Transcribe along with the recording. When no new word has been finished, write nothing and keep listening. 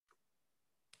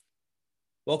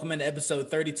Welcome into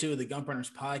episode 32 of the Gump Runners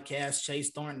podcast. Chase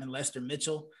Thornton and Lester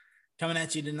Mitchell coming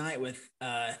at you tonight with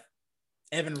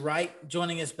Evan Wright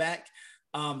joining us back.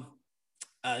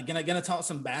 Gonna talk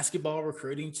some basketball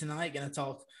recruiting tonight. Gonna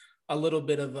talk a little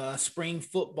bit of spring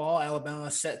football. Alabama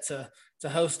set to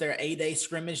host their A-Day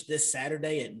scrimmage this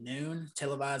Saturday at noon,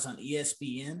 televised on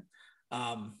ESPN.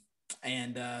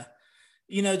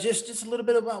 Just a little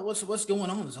bit about what's going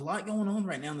on. There's a lot going on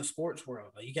right now in the sports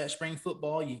world. You got spring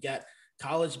football, you got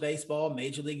college baseball,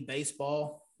 Major League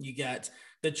Baseball. You got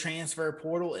the transfer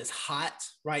portal is hot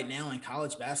right now in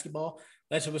college basketball.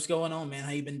 That's what's going on, man. How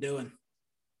you been doing?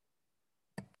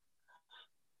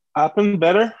 I've been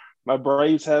better. My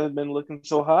Braves haven't been looking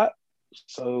so hot,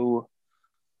 so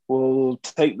we'll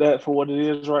take that for what it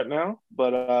is right now.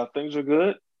 But things are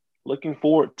good. Looking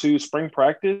forward to spring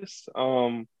practice.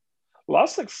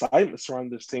 Lots of excitement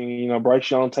surrounding this team. You know, Bryce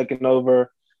Young taking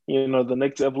over. You know, the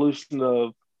next evolution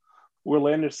of Will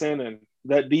Anderson and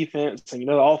that defense, and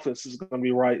the offense is going to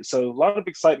be right. So a lot of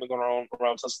excitement going on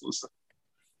around Tuscaloosa.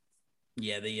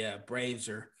 Yeah, the Braves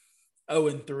are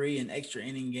 0-3 in extra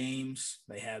inning games.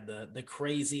 They had the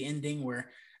crazy ending where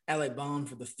Alec Bohm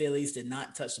for the Phillies did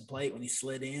not touch the plate when he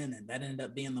slid in, and that ended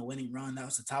up being the winning run. That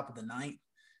was the top of the ninth,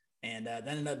 and that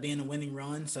ended up being a winning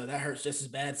run. So that hurts just as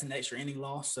bad as an extra inning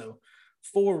loss. So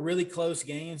 4 really close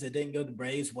games that didn't go the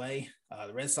Braves' way.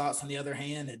 The Red Sox, on the other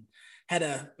hand,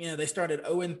 they started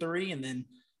 0-3 and then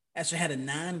actually had a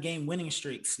 9-game winning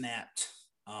streak snapped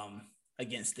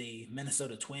against the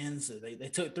Minnesota Twins. So they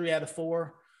took 3 out of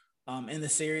 4 in the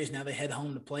series. Now they head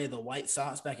home to play the White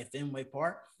Sox back at Fenway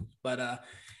Park. But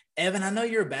Evan, I know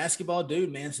you're a basketball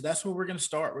dude, man. So that's where we're going to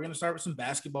start. We're going to start with some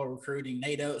basketball recruiting.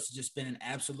 Nate Oates has just been an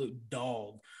absolute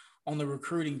dog on the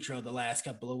recruiting trail the last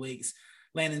couple of weeks.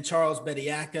 Landon Charles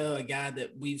Bediako, a guy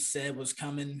that we've said was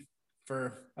coming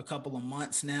for a couple of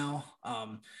months now.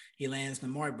 He lands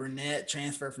Namari Burnett,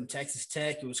 transfer from Texas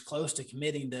Tech. He was close to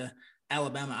committing to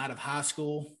Alabama out of high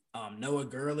school. Noah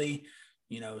Gurley,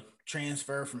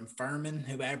 transfer from Furman,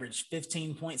 who averaged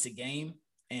 15 points a game.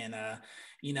 And,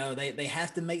 they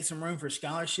have to make some room for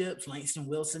scholarships. Langston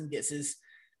Wilson gets his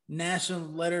national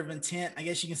letter of intent, I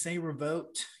guess you can say,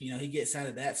 revoked. He gets out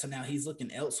of that. So now he's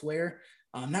looking elsewhere.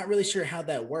 I'm not really sure how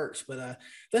that works, but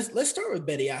let's start with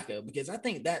Bediako, because I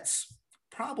think that's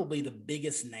probably the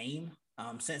biggest name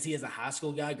since he is a high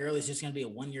school guy. Gurley's just going to be a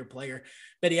 1-year player.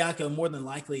 Bediako more than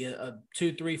likely a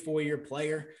 2, 3, 4-year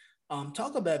player.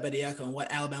 Talk about Bediako and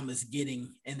what Alabama is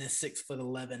getting in this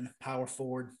 6'11" power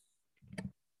forward.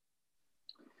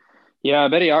 Yeah,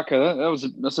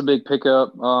 Bediako, that's a big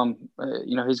pickup.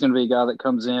 He's going to be a guy that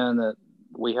comes in that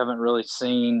we haven't really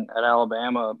seen at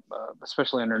Alabama,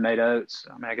 especially under Nate Oates.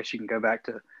 I mean, I guess you can go back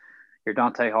to your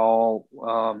Dante Hall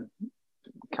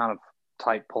kind of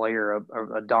type player,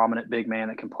 a dominant big man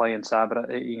that can play inside, but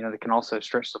that can also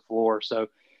stretch the floor. So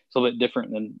it's a little bit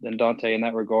different than Dante in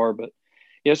that regard. But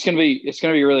yeah, it's gonna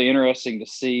be really interesting to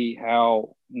see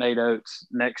how Nate Oates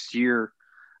next year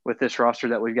with this roster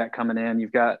that we've got coming in.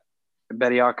 You've got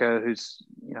Bediako, who's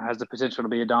has the potential to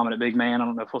be a dominant big man. I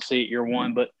don't know if we'll see it year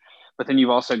one, but then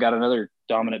you've also got another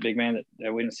dominant big man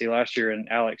that we didn't see last year in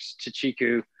Alex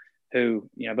Chichiku, who,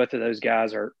 both of those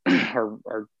guys are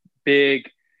big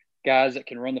guys that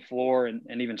can run the floor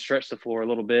and even stretch the floor a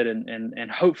little bit.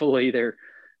 And hopefully they're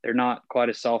not quite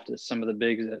as soft as some of the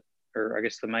bigs or I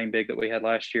guess the main big that we had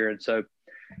last year. And so,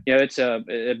 it's a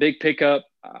big pickup.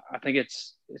 I think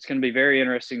it's going to be very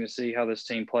interesting to see how this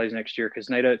team plays next year,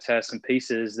 because Nate Oates has some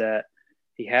pieces that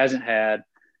he hasn't had.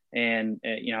 And,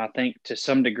 I think to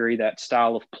some degree that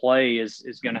style of play is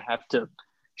going to have to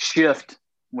shift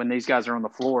when these guys are on the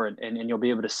floor, and you'll be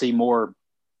able to see more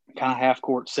kind of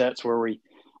half-court sets where we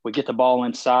get the ball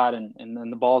inside and then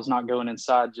the ball's not going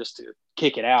inside just to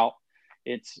kick it out.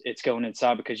 It's going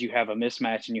inside because you have a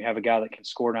mismatch and you have a guy that can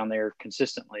score down there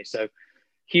consistently. So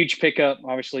huge pickup.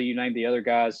 Obviously, you named the other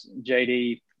guys.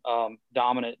 JD,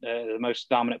 dominant, the most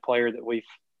dominant player that we've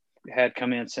had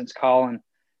come in since Colin.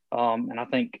 And I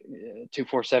think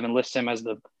 247 lists him as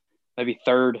the maybe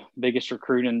 3rd biggest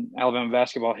recruit in Alabama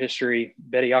basketball history.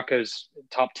 Bediako's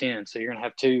top 10. So you're going to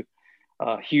have 2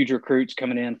 huge recruits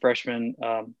coming in, freshmen.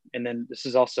 And then this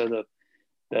is also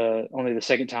only the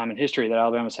 2nd time in history that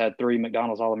Alabama's had 3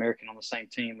 McDonald's All-American on the same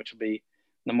team, which will be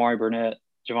Namari Burnett,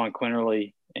 Javon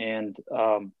Quinterly, and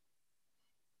now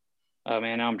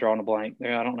I'm drawing a blank.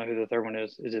 I don't know who the 3rd one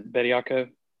is. Is it Bediako?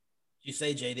 You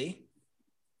say JD?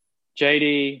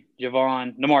 JD,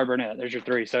 Javon, Namari Burnett. There's your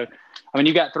 3. So, I mean,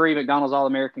 you got 3 McDonald's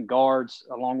All-American guards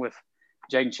along with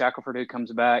Jaden Shackelford, who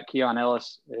comes back. Keon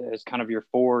Ellis is kind of your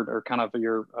forward, or kind of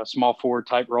your small forward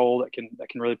type role that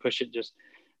can really push it. Just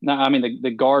No, I mean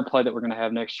the guard play that we're going to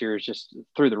have next year is just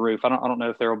through the roof. I don't know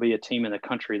if there will be a team in the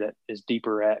country that is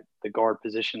deeper at the guard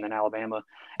position than Alabama.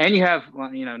 And you have,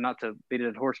 not to beat a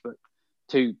dead horse, but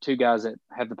two guys that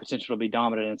have the potential to be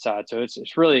dominant inside. So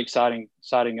it's really exciting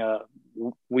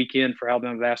weekend for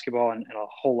Alabama basketball and a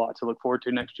whole lot to look forward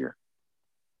to next year.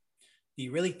 Do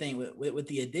you really think with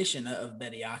the addition of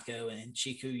Bediako and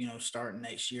Chiku, starting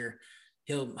next year,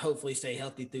 he'll hopefully stay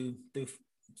healthy through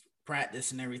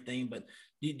practice and everything, but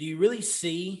do you really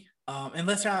see and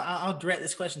I'll direct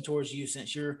this question towards you,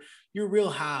 since you're real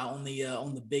high on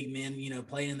the big men,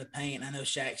 playing in the paint. I know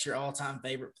Shaq's your all-time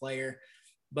favorite player,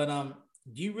 but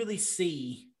do you really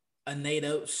see a Nate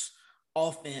Oates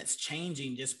offense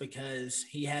changing just because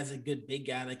he has a good big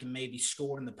guy that can maybe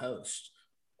score in the post?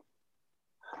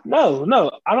 No,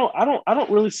 I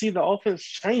don't really see the offense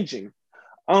changing.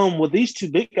 With these two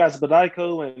big guys,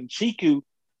 Bediako and Chiku,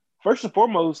 first and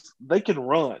foremost, they can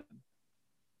run.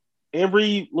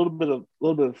 Every little bit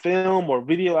of film or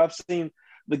video I've seen,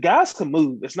 the guys can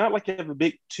move. It's not like you have a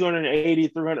big 280,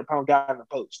 300-pound guy in the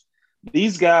post.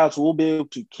 These guys will be able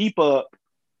to keep up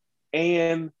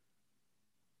and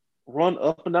run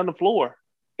up and down the floor.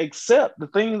 Except the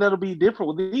thing that'll be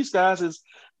different with these guys is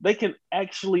they can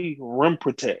actually rim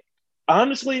protect.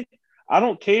 Honestly, I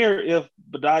don't care if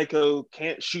Bediako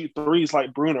can't shoot threes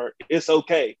like Bruner. It's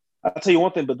okay. I'll tell you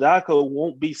one thing, Bediako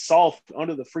won't be soft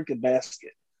under the freaking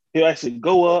basket. He'll actually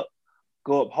go up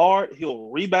hard. He'll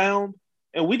rebound.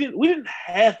 And we didn't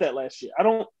have that last year.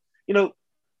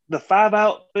 The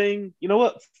 5-out thing,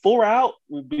 4 out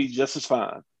will be just as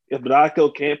fine. If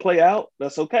Bediako can't play out,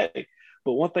 that's okay.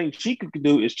 But one thing Chiku can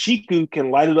do is Chiku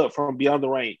can light it up from beyond the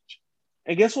range.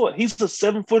 And guess what? He's a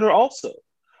 7-footer also.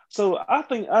 So I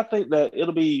think that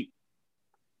it'll be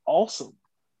awesome.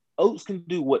 Oates can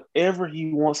do whatever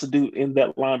he wants to do in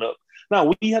that lineup.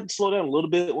 Now, we have to slow down a little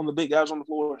bit when the big guys on the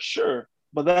floor, sure,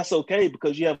 but that's okay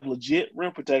because you have legit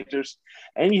rim protectors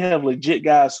and you have legit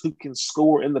guys who can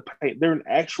score in the paint. They're an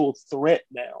actual threat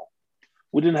now.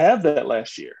 We didn't have that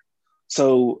last year.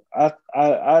 So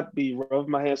I'd be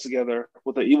rubbing my hands together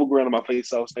with an evil grin on my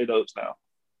face. I was Nate Oates now.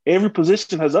 Every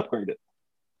position has upgraded.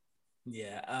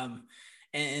 Yeah.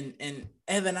 And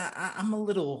Evan, I'm a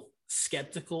little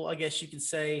skeptical, I guess you could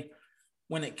say,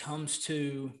 when it comes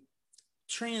to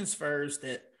transfers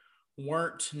that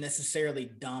weren't necessarily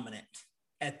dominant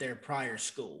at their prior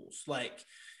schools. Like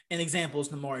an example is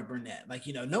Nimari Burnett. Like,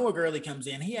 Noah Gurley comes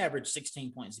in, he averaged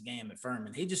 16 points a game at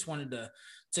Furman. He just wanted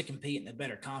to compete in a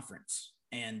better conference.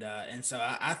 And so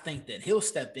I think that he'll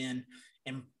step in,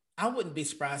 and I wouldn't be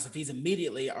surprised if he's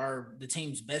immediately the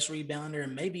team's best rebounder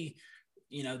and maybe,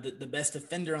 the best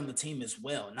defender on the team as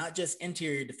well. Not just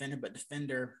interior defender, but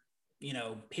defender,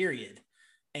 period.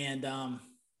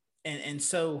 And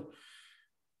so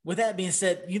with that being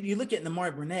said, you look at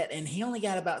Nimari Burnett, and he only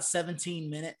got about 17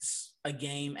 minutes a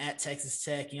game at Texas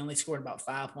Tech. He only scored about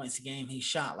 5 points a game. He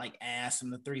shot like ass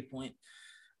from the 3-point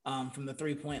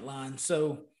line.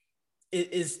 So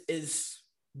is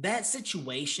that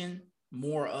situation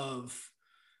more of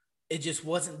it just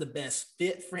wasn't the best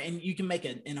fit for, and you can make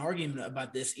an argument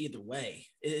about this either way.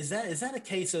 Is that a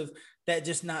case of that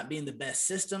just not being the best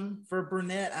system for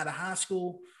Burnett out of high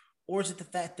school? Or is it the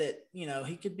fact that,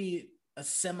 he could be a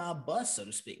semi-bust, so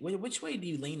to speak? Which way do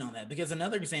you lean on that? Because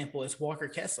another example is Walker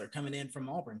Kessler coming in from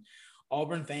Auburn.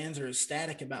 Auburn fans are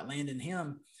ecstatic about landing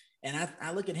him. And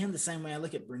I look at him the same way I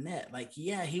look at Burnett. Like,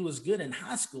 yeah, he was good in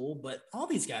high school, but all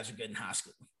these guys are good in high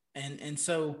school. And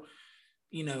so,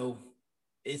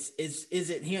 is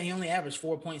it he only averaged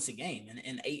 4 points a game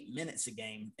and 8 minutes a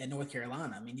game at North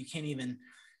Carolina. I mean, you can't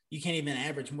even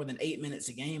average more than 8 minutes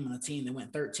a game on a team that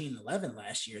went 13-11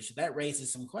 last year. So that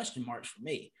raises some question marks for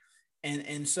me.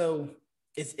 And so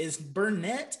is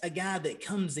Burnett a guy that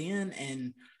comes in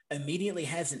and immediately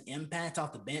has an impact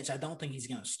off the bench? I don't think he's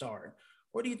going to start.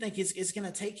 Or do you think it's going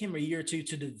to take him a year or two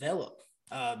to develop,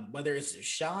 whether it's a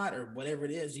shot or whatever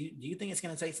it is? Do you think it's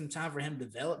going to take some time for him to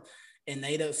develop in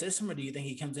Nate Oates' system, or do you think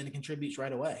he comes in and contributes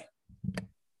right away?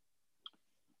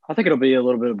 I think it'll be a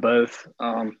little bit of both.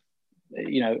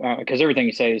 Because everything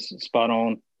you say is spot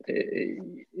on.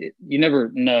 You never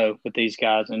know with these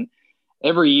guys. And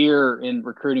every year in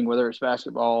recruiting, whether it's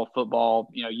basketball, football,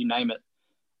 you name it,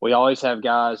 we always have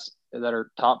guys that are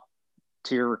top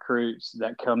tier recruits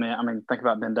that come in. I mean, think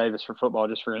about Ben Davis for football,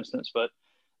 just for instance, but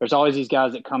there's always these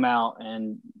guys that come out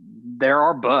and there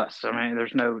are busts. I mean,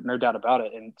 there's no doubt about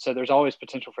it. And so there's always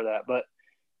potential for that, but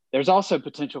there's also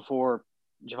potential for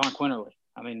Javon Quinterly.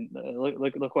 I mean,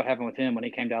 look what happened with him when he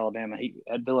came to Alabama. He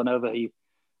at Villanova,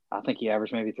 I think he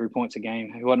averaged maybe 3 points a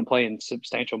game. He wasn't playing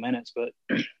substantial minutes, but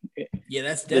yeah,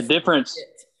 that's the difference.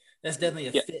 that's definitely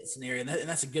a Yeah. fit scenario. And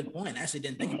that's a good point. I actually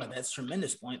didn't think about that. That's a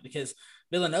tremendous point because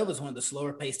Villanova is one of the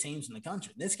slower paced teams in the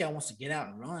country. This guy wants to get out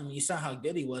and run. You saw how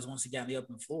good he was once he got on the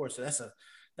open floor. So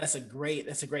that's a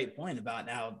great point about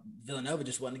how Villanova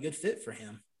just wasn't a good fit for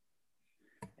him.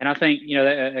 And I think,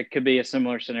 that could be a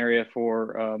similar scenario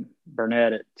for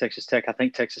Burnett at Texas Tech. I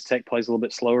think Texas Tech plays a little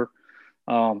bit slower.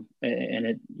 And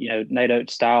it, Nate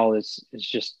Oates' style is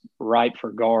just ripe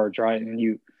for guards, right?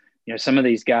 And some of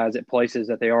these guys at places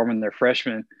that they are when they're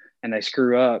freshmen and they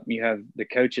screw up, you have the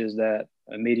coaches that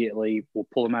immediately will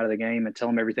pull them out of the game and tell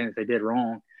them everything that they did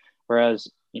wrong. Whereas,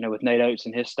 with Nate Oates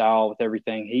and his style, with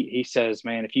everything, he says,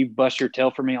 man, if you bust your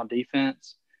tail for me on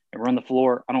defense and run the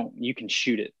floor, you can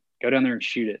shoot it. Go down there and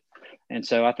shoot it. And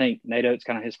so I think Nate Oates,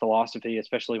 kind of his philosophy,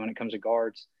 especially when it comes to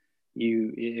guards,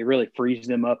 it really frees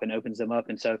them up and opens them up.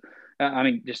 And so,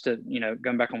 just to,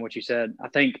 going back on what you said, I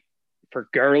think for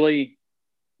Gurley,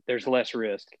 there's less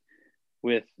risk.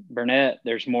 With Burnett,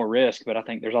 there's more risk, but I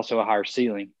think there's also a higher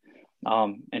ceiling.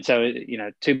 And so,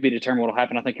 to be determined what will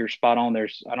happen. I think you're spot on.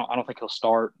 I don't think he'll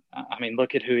start.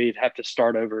 Look at who he'd have to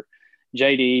start over: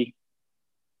 JD,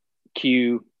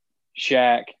 Q,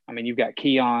 Shaq. You've got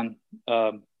Keon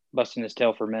busting his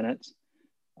tail for minutes.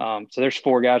 So there's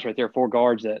 4 guys right there, 4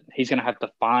 guards that he's going to have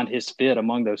to find his fit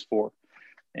among those 4.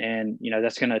 And,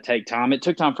 that's going to take time. It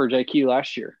took time for JQ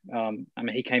last year.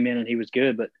 He came in and he was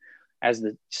good, but as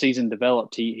the season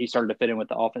developed, he started to fit in with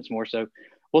the offense more. So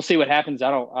we'll see what happens.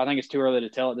 I think it's too early to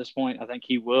tell at this point. I think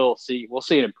we'll see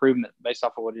an improvement based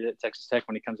off of what he did at Texas Tech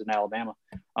when he comes in Alabama.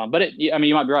 But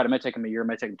you might be right. It may take him a year, it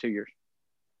may take him 2 years.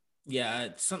 Yeah.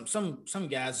 Some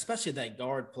guys, especially that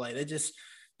guard play,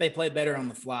 they play better on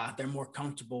the fly. They're more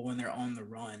comfortable when they're on the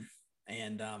run.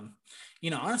 And,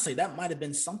 honestly, that might've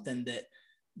been something that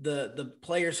the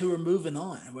players who were moving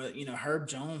on, Herb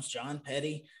Jones, John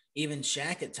Petty, even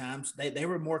Shaq at times, they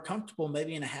were more comfortable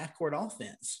maybe in a half-court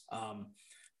offense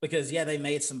because, they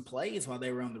made some plays while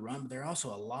they were on the run, but there are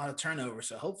also a lot of turnovers.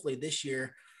 So hopefully this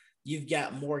year you've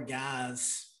got more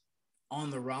guys on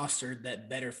the roster that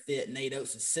better fit Nate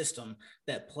Oates' system,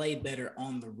 that play better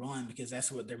on the run because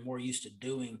that's what they're more used to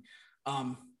doing.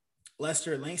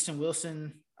 Lester Langston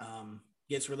Wilson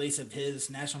gets release of his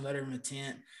national letter of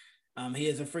intent. He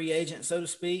is a free agent, so to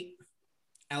speak.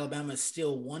 Alabama is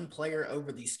still 1 player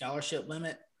over the scholarship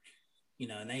limit.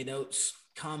 Nate Oates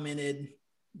commented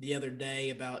the other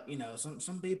day about,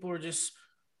 some people are just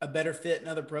a better fit in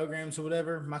other programs or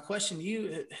whatever. My question to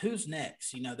you, who's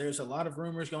next? There's a lot of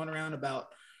rumors going around about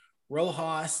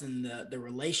Rojas and the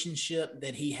relationship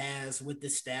that he has with the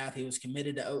staff. He was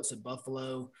committed to Oates at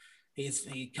Buffalo.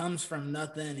 He comes from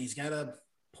nothing. He's got a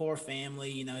poor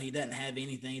family. He doesn't have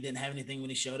anything. He didn't have anything when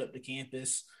he showed up to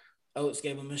campus. Oates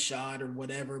gave him a shot or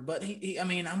whatever, but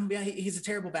he's a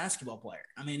terrible basketball player.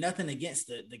 Nothing against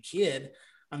the kid.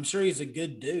 I'm sure he's a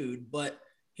good dude, but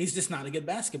he's just not a good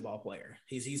basketball player.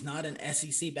 He's not an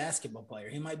SEC basketball player.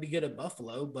 He might be good at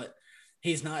Buffalo, but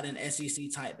he's not an SEC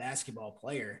type basketball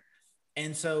player.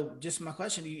 And so just my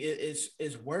question to you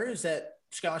is where is that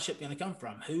scholarship going to come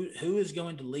from? Who is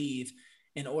going to leave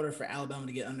in order for Alabama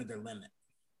to get under their limit?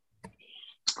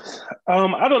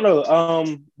 I don't know.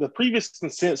 The previous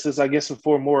consensus, I guess,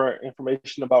 for more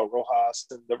information about Rojas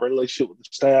and the relationship with the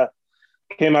staff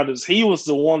came out as he was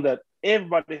the one that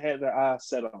everybody had their eyes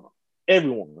set on.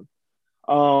 Everyone.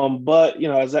 But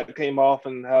as that came off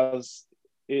and as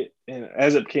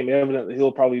it became evident that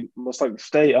he'll probably most likely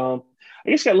stay, I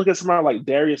guess you got to look at somebody like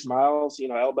Darius Miles.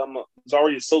 Alabama is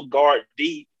already so guard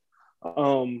deep.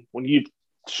 When you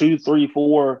 2, 3,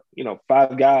 4,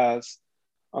 5 guys,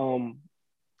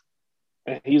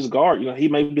 and he's a guard. He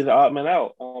may be the odd man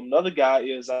out. Another guy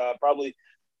is probably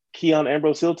Keon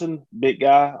Ambrose Hilton, big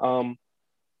guy.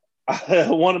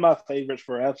 One of my favorites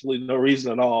for absolutely no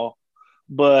reason at all,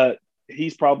 but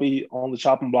he's probably on the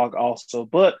chopping block also.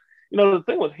 But the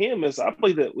thing with him is I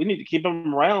believe that we need to keep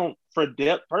him around for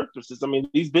depth purposes.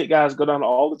 These big guys go down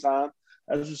all the time,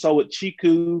 as we saw with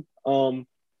Chiku, tearing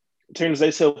his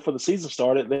ACL for the season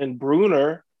started. Then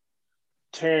Bruner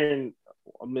tearing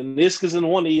meniscus in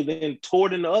one knee, then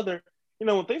tore in the other.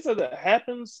 When things like that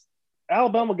happens,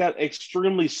 Alabama got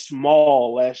extremely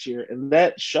small last year, and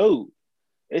that showed.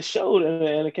 It showed,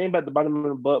 and it came back to bite them in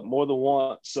the butt more than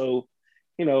once. So,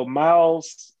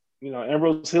 Miles,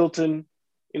 Ambrose Hilton,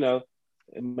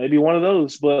 maybe one of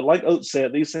those. But like Oates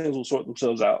said, these things will sort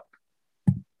themselves out.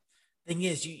 Thing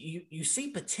is, you see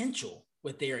potential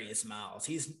with Darius Miles.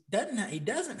 He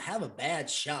doesn't have a bad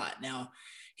shot. Now,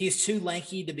 he's too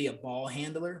lanky to be a ball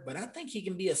handler, but I think he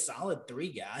can be a solid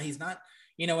 3 guy. He's not,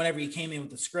 whenever he came in with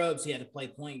the scrubs, he had to play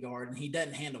point guard, and he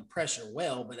doesn't handle pressure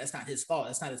well, but that's not his fault.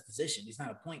 That's not his position. He's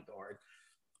not a point guard.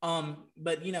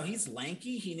 But he's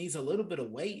lanky. He needs a little bit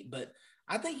of weight, but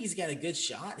I think he's got a good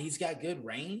shot. He's got good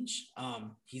range.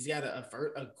 He's got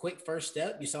a quick first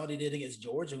step. You saw what he did against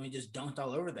Georgia, and we just dunked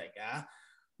all over that guy.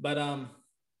 But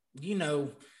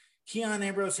Keon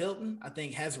Ambrose Hilton, I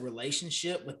think, has a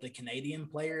relationship with the Canadian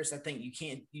players. I think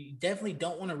you definitely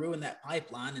don't want to ruin that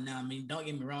pipeline. And now, I mean, don't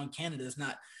get me wrong, Canada is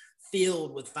not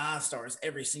filled with 5-stars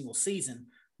every single season,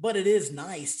 but it is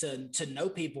nice to know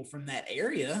people from that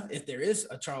area. If there is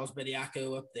a Charles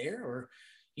Bediako up there, or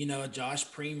a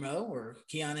Josh Primo or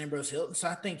Keon Ambrose Hilton. So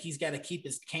I think he's got to keep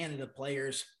his Canada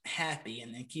players happy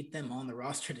and keep them on the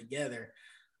roster together.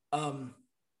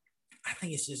 I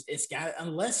think it's got,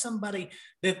 unless somebody,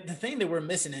 the thing that we're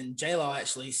missing, and J-Law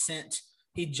actually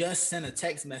just sent a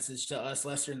text message to us,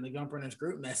 Lester, in the Gump Runners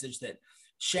group message, that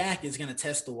Shaq is going to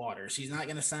test the waters. He's not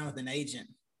going to sign with an agent,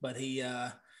 but he's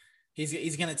going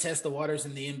to test the waters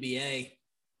in the NBA.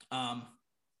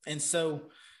 And so,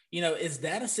 is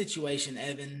that a situation,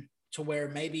 Evan, to where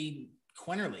maybe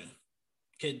Quinterly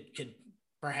could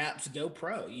perhaps go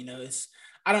pro?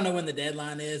 I don't know when the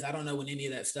deadline is. I don't know when any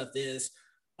of that stuff is.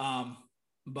 Evan,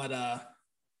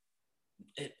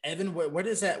 where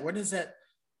does that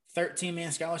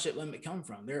 13-man scholarship limit come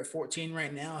from? They're at 14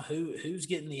 right now. Who's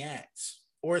getting the axe,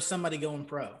 or is somebody going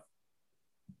pro?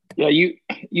 Yeah,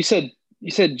 you said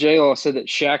J-Law said that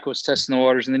Shaq was testing the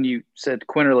waters, and then you said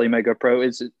Quinterly may go pro.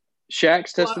 Is it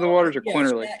Shaq's testing the waters or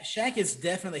Quinterly? Shaq is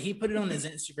definitely. He put it on his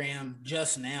Instagram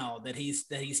just now that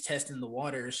he's testing the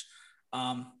waters.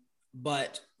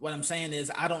 But what I'm saying is,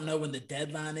 I don't know when the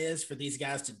deadline is for these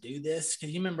guys to do this.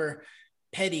 Because you remember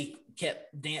Petty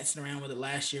kept dancing around with it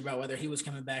last year about whether he was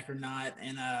coming back or not.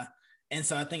 And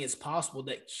so I think it's possible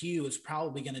that Q is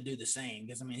probably going to do the same,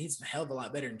 because, I mean, he's a hell of a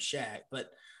lot better than Shaq. But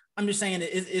I'm just saying,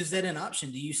 is that an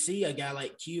option? Do you see a guy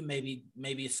like Q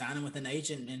maybe signing with an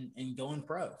agent and going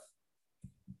pro?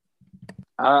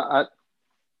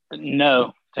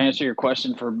 No. To answer your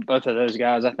question, for both of those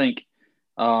guys, I think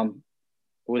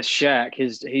with Shaq,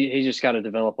 he just got to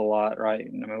develop a lot, right? I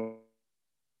mean,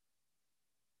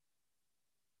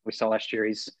 we saw last year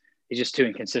he's just too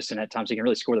inconsistent at times. He can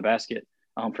really score the basket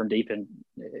from deep, and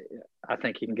I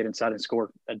think he can get inside and score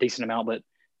a decent amount, but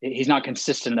he's not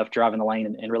consistent enough driving the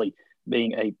lane and really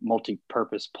being a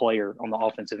multi-purpose player on the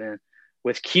offensive end.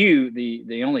 With Q,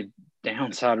 the only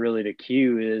downside really to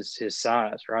Q is his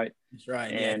size, right? That's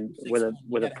right. And yeah. with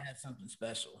you gotta have something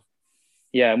special.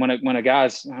 Yeah, when a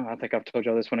guy's, I think I've told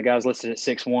you all this, when a guy's listed at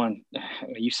 6'1",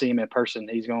 you see him in person,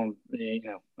 he's going,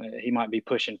 he might be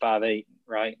pushing 5'8",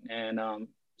 right? And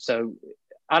so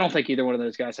I don't think either one of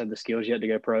those guys have the skills yet to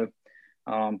go pro.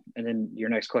 And then your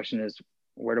next question is,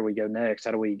 where do we go next?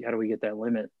 How do we get that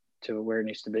limit to where it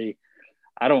needs to be?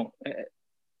 I don't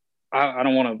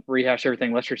want to rehash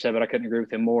everything Lester said, but I couldn't agree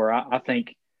with him more. I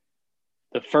think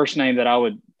the first name that I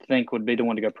would think would be the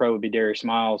one to go pro would be Darius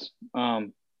Miles.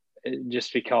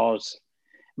 Just because,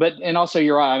 and also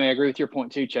you're right. I mean, I agree with your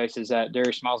point too, Chase, is that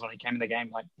Darius Miles, when he came in the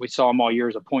game, like, we saw him all year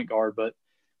as a point guard, but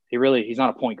he's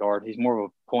not a point guard. He's more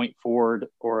of a point forward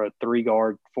or a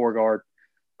 3-guard, 4-guard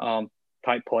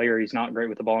type player. He's not great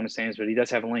with the ball in his hands, but he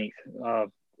does have length.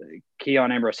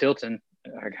 Keon Ambrose Hilton,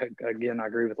 again, I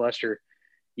agree with Lester.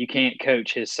 You can't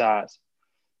coach his size.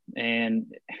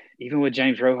 And even with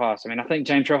James Rojas, I mean, I think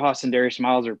James Rojas and Darius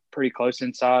Miles are pretty close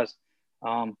in size.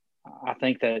 I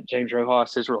think that James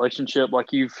Rojas, his relationship,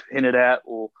 like you've hinted at,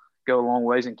 will go a long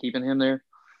ways in keeping him there.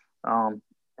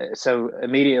 So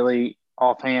immediately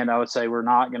offhand, I would say we're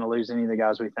not going to lose any of the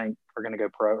guys we think are going to go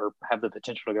pro or have the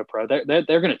potential to go pro. They're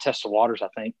going to test the waters, I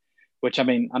think, which, I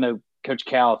mean, I know Coach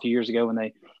Cal a few years ago, when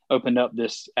they opened up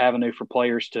this avenue for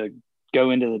players to go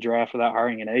into the draft without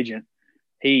hiring an agent,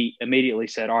 he immediately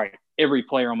said, all right, every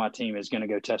player on my team is going to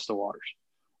go test the waters,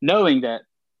 knowing that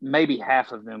maybe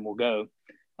half of them will go.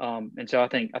 And so I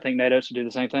think Nate Oates will do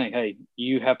the same thing. Hey,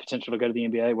 you have potential to go to the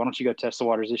NBA. Why don't you go test the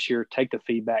waters this year? Take the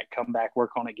feedback, come back,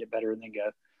 work on it, get better, and then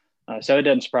go. So it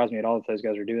doesn't surprise me at all if those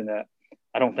guys are doing that.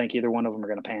 I don't think either one of them are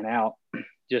going to pan out,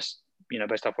 just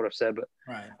based off what I've said. But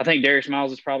right. I think Darius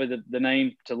Miles is probably the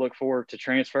name to look for to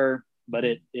transfer. But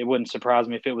it wouldn't surprise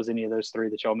me if it was any of those three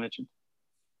that y'all mentioned.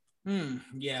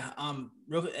 Yeah.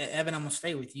 Evan, I'm gonna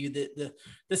stay with you.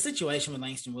 The situation with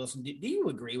Langston Wilson. Do you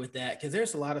agree with that? Because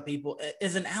there's a lot of people.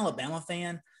 As an Alabama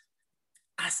fan,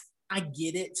 I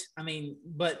get it. I mean,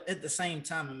 but at the same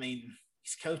time, I mean,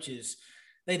 these coaches,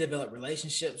 they develop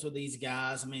relationships with these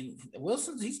guys. I mean,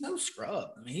 he's no scrub.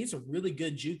 I mean, he's a really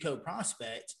good JUCO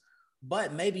prospect,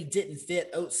 but maybe didn't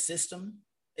fit Oates' system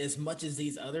as much as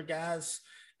these other guys.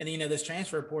 And this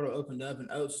transfer portal opened up, and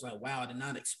Oates was like, "Wow, I did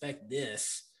not expect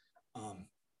this."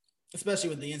 especially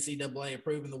with the NCAA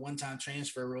approving the one-time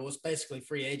transfer rule. It's basically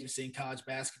free agency in college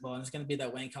basketball, and it's going to be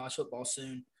that way in college football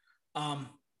soon.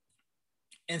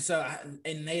 And so,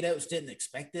 and Nate Oates didn't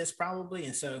expect this probably.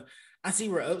 And so I see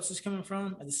where Oates is coming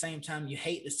from. At the same time, you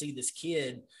hate to see this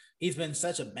kid. He's been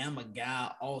such a Bama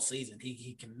guy all season.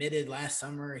 He committed last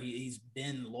summer. He's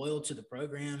been loyal to the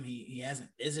program. He hasn't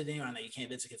visited. I know you can't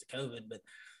visit because of COVID, but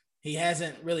he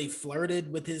hasn't really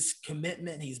flirted with his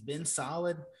commitment. He's been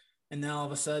solid. And then all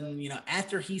of a sudden, you know,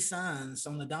 after he signs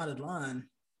on the dotted line,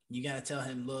 you got to tell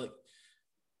him, look,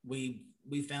 we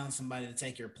found somebody to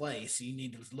take your place. You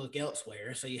need to look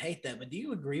elsewhere. So you hate that. But do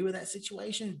you agree with that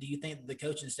situation? Do you think that the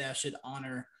coaching staff should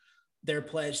honor their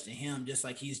pledge to him just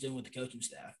like he's doing with the coaching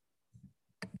staff?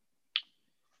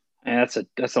 And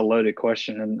that's a loaded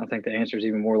question, and I think the answer is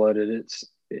even more loaded.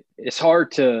 It's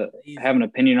hard to have an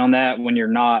opinion on that when you're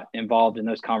not involved in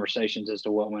those conversations as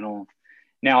to what went on.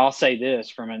 Now, I'll say this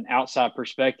from an outside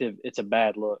perspective, it's a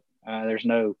bad look. There's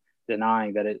no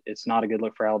denying that it's not a good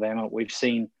look for Alabama. We've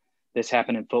seen this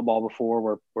happen in football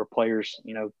before, where players,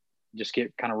 you know, just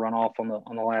get kind of run off on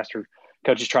the last, or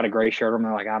coaches try to gray shirt them.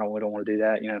 They're like, we don't want to do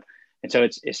that, you know. And so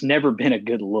it's never been a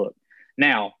good look.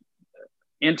 Now,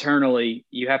 internally,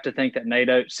 you have to think that Nate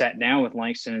Oates sat down with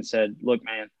Langston and said, look,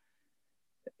 man,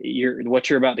 what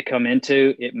you're about to come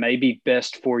into, it may be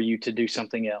best for you to do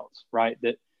something else, right?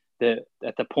 That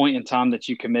at the point in time that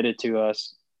you committed to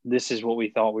us, this is what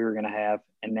we thought we were going to have.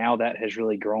 And now that has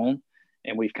really grown,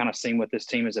 and we've kind of seen what this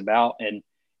team is about. And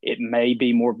it may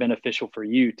be more beneficial for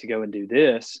you to go and do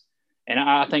this. And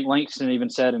I think Langston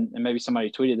even said, and maybe somebody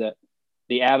tweeted that,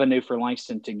 the avenue for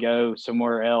Langston to go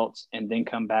somewhere else and then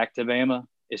come back to Bama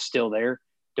is still there.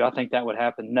 Do I think that would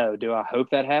happen? No. Do I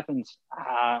hope that happens?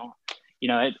 You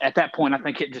know, at that point, I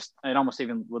think it almost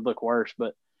even would look worse.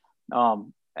 But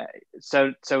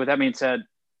so with that being said,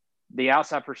 the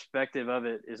outside perspective of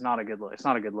it is not a good look. It's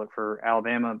not a good look for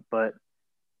Alabama, but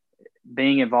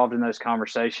being involved in those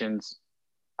conversations,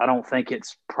 I don't think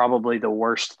it's probably the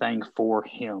worst thing for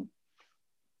him.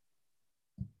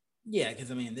 Yeah, because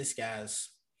I mean, this guy's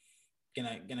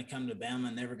gonna come to Bama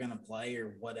and never gonna play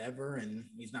or whatever, and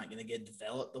he's not gonna get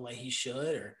developed the way he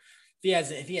should. Or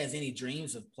if he has any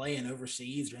dreams of playing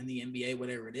overseas or in the NBA,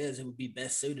 whatever it is, it would be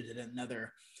best suited at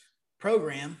another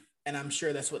program. And I'm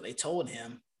sure that's what they told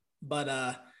him. But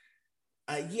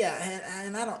yeah,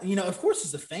 and I don't, you know, of course,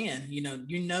 as a fan, you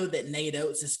know that Nate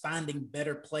Oates is finding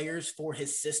better players for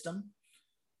his system,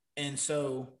 and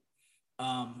so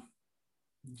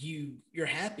you're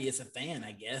happy as a fan,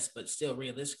 I guess, but still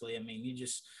realistically, I mean,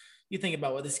 you think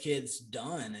about what this kid's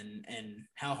done and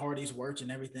how hard he's worked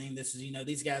and everything. This is, you know,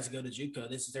 these guys go to JUCO.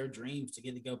 This is their dreams to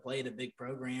get to go play at a big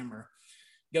program or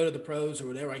go to the pros or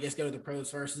whatever. I guess go to the pros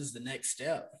first is the next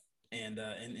step. And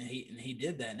he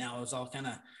did that. Now it was all kind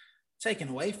of taken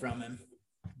away from him.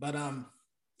 But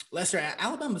Lester,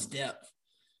 Alabama's depth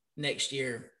next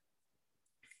year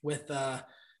with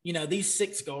you know, these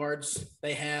 6 guards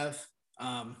they have.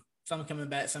 Some coming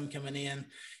back, some coming in.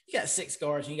 You got 6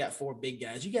 guards and you got 4 big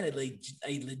guys. You got a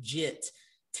legit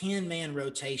 10-man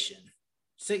rotation.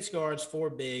 6 guards, 4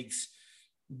 bigs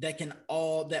that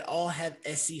all have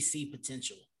SEC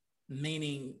potential.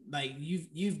 Meaning, like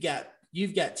you've got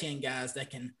 10 guys that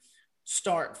can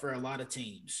start for a lot of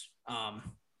teams.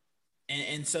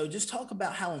 And so just talk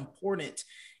about how important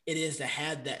it is to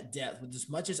have that depth with as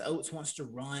much as Oates wants to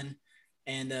run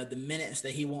and the minutes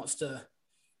that he wants to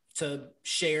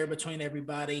share between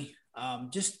everybody.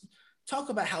 Just talk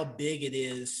about how big it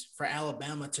is for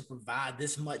Alabama to provide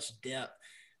this much depth,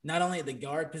 not only at the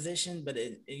guard position, but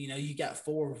you know, you got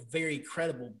 4 very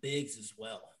credible bigs as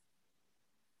well.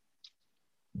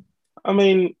 I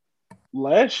mean,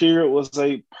 last year it was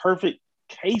a perfect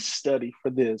case study for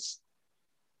this.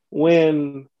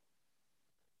 When,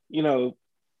 you know,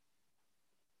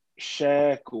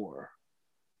 Shaq or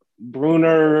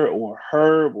Bruner or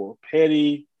Herb or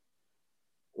Petty,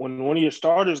 when one of your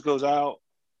starters goes out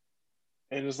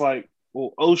and it's like,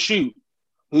 well, oh, shoot,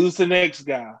 who's the next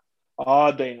guy?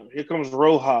 Oh, damn, here comes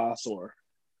Rojas, or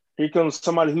here comes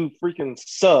somebody who freaking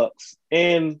sucks.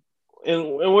 And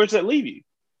where's that leave you?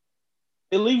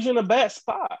 It leaves you in a bad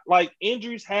spot. Like,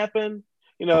 injuries happen.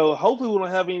 You know, hopefully we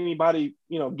don't have anybody,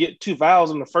 you know, get 2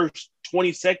 fouls in the first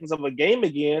 20 seconds of a game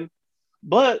again.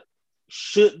 But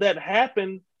should that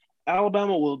happen,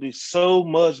 Alabama will be so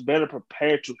much better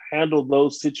prepared to handle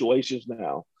those situations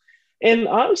now. And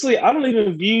honestly, I don't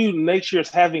even view next year as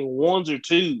having 1s or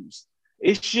 2s.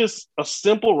 It's just a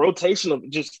simple rotation of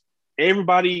just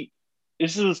everybody.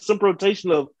 It's just a simple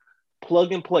rotation of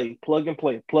plug and play, plug and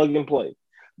play, plug and play.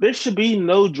 There should be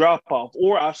no drop-off,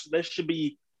 or there should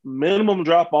be minimum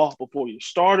drop-off before your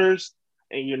starters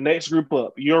and your next group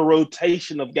up, your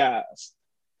rotation of guys.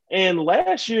 And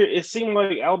last year, it seemed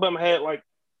like Alabama had like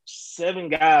 7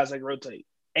 guys that rotate,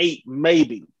 8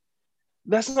 maybe.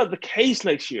 That's not the case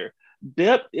next year.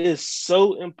 Depth is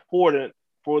so important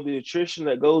for the attrition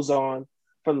that goes on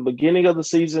from the beginning of the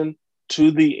season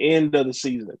to the end of the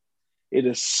season. It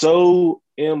is so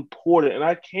important, and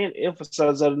I can't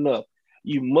emphasize that enough.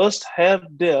 You must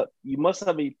have depth. You must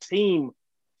have a team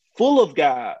full of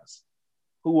guys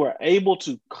who are able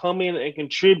to come in and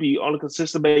contribute on a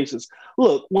consistent basis.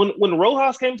 Look, when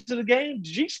Rojas came to the game,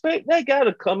 did you expect that guy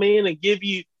to come in and give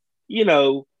you,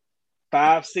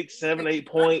 5, 6, 7, 8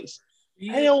 points?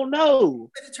 Hell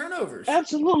no. Turnovers.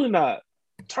 Absolutely not.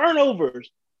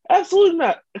 Turnovers. Absolutely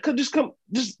not. It could just come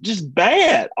just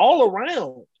bad all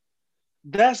around.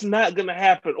 That's not going to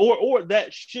happen, or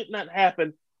that should not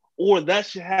happen, or that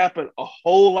should happen a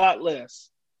whole lot less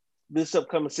this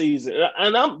upcoming season.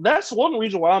 And that's one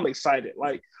reason why I'm excited.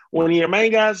 Like, when your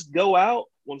main guys go out,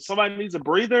 when somebody needs a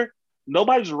breather,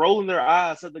 nobody's rolling their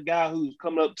eyes at the guy who's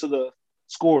coming up to the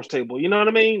scores table. You know what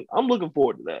I mean? I'm looking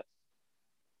forward to that.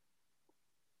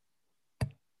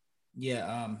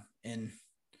 Yeah, and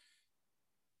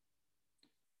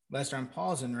Lester, I'm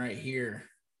pausing right here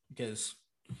because,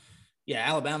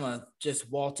 Alabama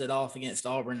just waltzed it off against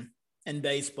Auburn in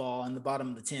baseball in the bottom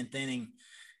of the 10th inning.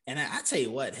 And I tell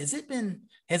you what, has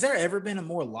there ever been a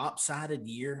more lopsided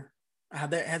year?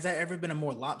 Has there ever been a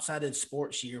more lopsided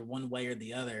sports year one way or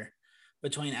the other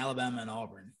between Alabama and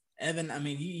Auburn? Evan, I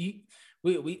mean,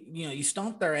 you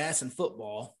stomped their ass in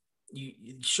football.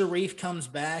 Sharif comes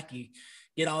back, you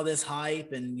get all this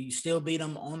hype, and you still beat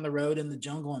them on the road in the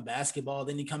jungle in basketball.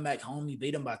 Then you come back home, you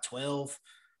beat them by 12.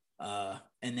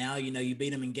 And now, you beat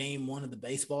them in game 1 of the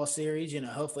baseball series.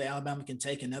 Hopefully Alabama can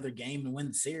take another game and win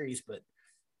the series. But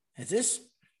has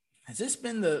there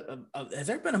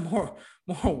been a more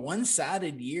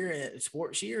one-sided year,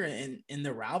 sports year in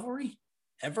the rivalry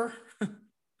ever?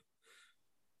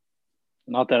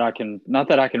 Not that I can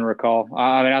recall.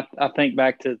 I mean, I think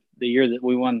back to the year that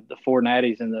we won the 4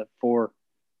 natties and the 4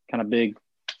 kind of big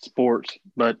sports.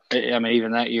 But I mean,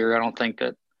 even that year, I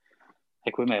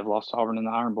think we may have lost Auburn in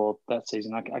the Iron Bowl that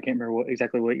season. I can't remember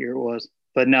exactly what year it was.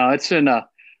 But no, it's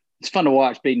fun to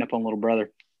watch beating up on little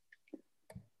brother.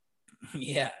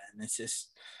 Yeah, and it's just,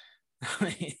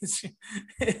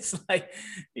 it's like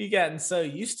you've gotten so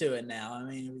used to it now. I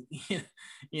mean,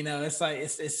 it's like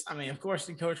it's. I mean, of course,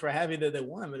 the coach were happy that they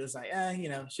won, but it's like,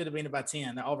 should have been about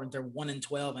 10. The Auburn, they're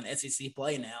 1-12 in SEC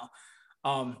play now.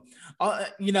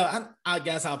 I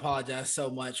guess I apologize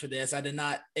so much for this. I did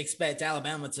not expect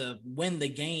Alabama to win the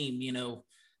game,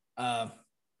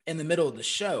 in the middle of the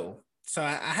show. So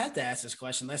I had to ask this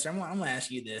question, Lester. I'm going to ask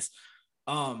you this.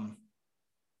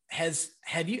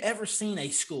 Have you ever seen a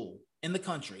school in the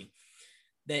country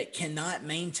that cannot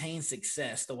maintain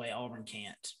success the way Auburn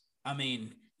can't? I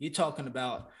mean, you're talking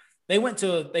about they win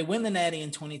the Natty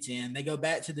in 2010. They go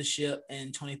back to the ship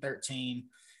in 2013.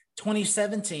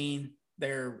 2017,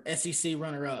 they're SEC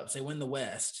runner-ups. They win the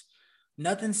West.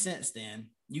 Nothing since then.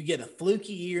 You get a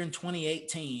fluky year in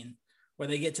 2018 where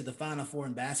they get to the Final Four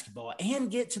in basketball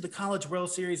and get to the College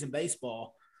World Series in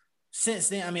baseball. Since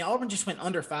then, I mean, Auburn just went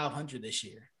under 500 this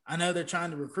year. I know they're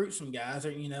trying to recruit some guys,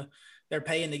 or they're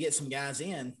paying to get some guys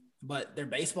in, but their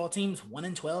baseball team's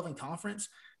 1-12 in conference.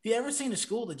 Have you ever seen a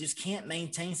school that just can't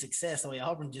maintain success the way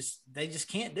Auburn they just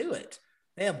can't do it?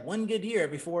 They have one good year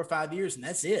every 4 or 5 years, and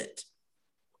that's it.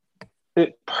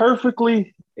 It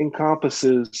perfectly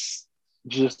encompasses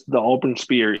just the Auburn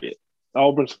spirit.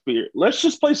 Let's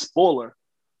just play spoiler.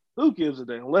 Who gives a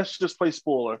damn? Let's just play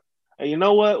spoiler. And you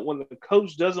know what? When the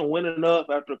coach doesn't win enough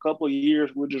after a couple of years,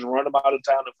 we'll just run him out of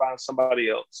town and find somebody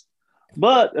else.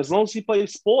 But as long as he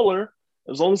plays spoiler,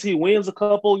 as long as he wins a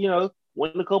couple,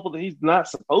 win a couple that he's not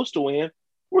supposed to win,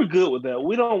 we're good with that.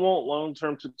 We don't want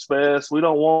long-term success. We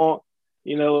don't want,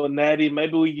 a natty.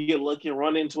 Maybe we get lucky and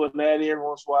run into a natty every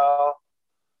once in a while.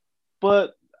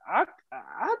 But I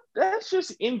that's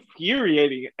just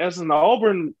infuriating. As an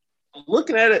Auburn,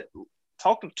 looking at it,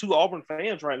 talking to Auburn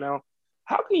fans right now,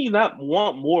 how can you not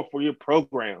want more for your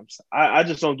programs? I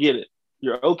just don't get it.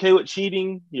 You're okay with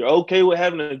cheating. You're okay with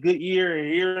having a good year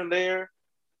here and there.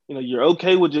 You're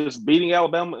okay with just beating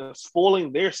Alabama and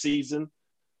spoiling their season.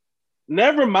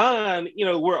 Never mind,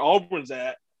 where Auburn's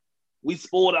at. We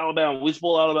spoiled Alabama.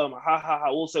 Ha, ha,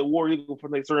 ha. We'll say War Eagle for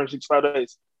the next 365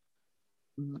 days.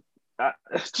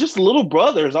 It's just little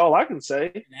brother is all I can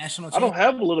say. I don't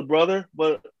have a little brother,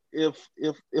 but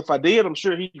if I did, I'm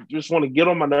sure he just want to get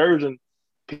on my nerves and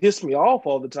piss me off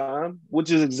all the time,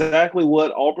 which is exactly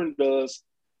what Auburn does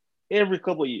every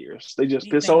couple of years. They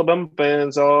just piss Alabama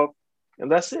fans off,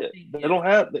 and that's it. They Yeah. don't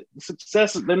have the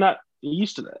success. They're not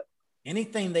used to that.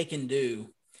 Anything they can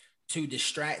do to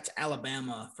distract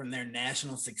Alabama from their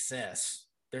national success,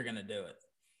 they're going to do it.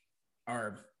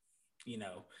 Or,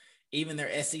 even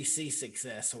their SEC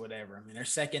success or whatever. I mean, their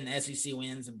second SEC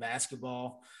wins in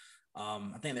basketball.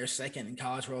 I think they're second in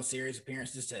College World Series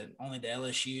appearances to only to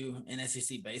LSU and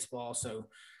SEC baseball. So,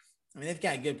 I mean, they've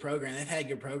got a good program. They've had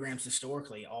good programs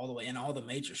historically all the way in all the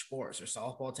major sports. Their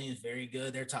softball team is very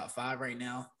good. They're top 5 right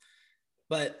now.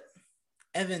 But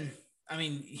Evan, I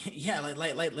mean, yeah,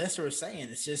 like Lester was saying,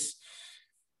 it's just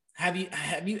have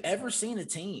you ever seen a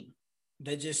team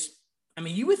that just? I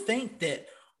mean, you would think that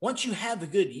once you have a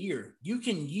good year, you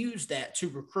can use that to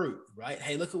recruit, right?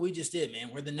 Hey, look what we just did,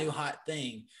 man. We're the new hot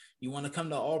thing. You want to come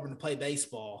to Auburn to play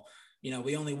baseball?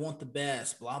 We only want the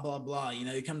best, blah, blah, blah.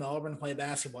 You come to Auburn to play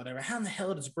basketball, whatever. How in the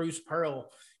hell does Bruce Pearl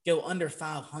go under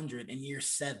 500 in year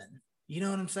 7? You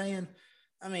know what I'm saying?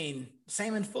 I mean,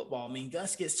 same in football. I mean,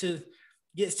 Gus gets to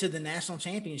the national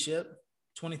championship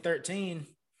 2013,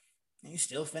 and he's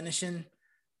still finishing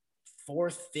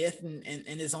 4th, 5th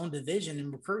in his own division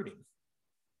in recruiting.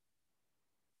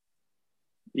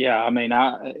 Yeah, I mean,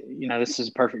 this is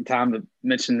a perfect time to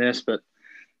mention this, but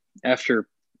after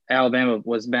Alabama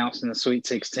was bounced in the Sweet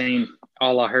 16,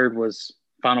 all I heard was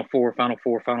Final Four, Final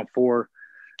Four, Final Four.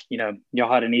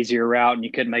 Y'all had an easier route and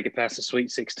you couldn't make it past the Sweet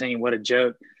 16. What a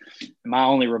joke. My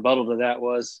only rebuttal to that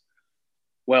was,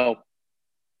 well,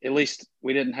 at least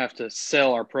we didn't have to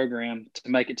sell our program to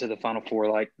make it to the Final Four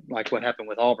like what happened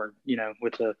with Auburn,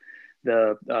 with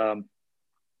the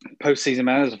postseason.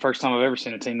 Man, that was the first time I've ever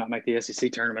seen a team not make the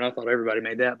SEC tournament. I thought everybody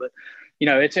made that, but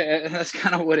that's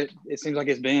kind of what it seems like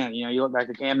it's been. You look back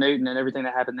to Cam Newton and everything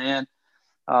that happened then,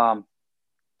 and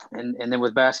then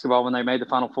with basketball when they made the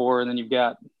Final Four, and then you've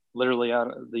got literally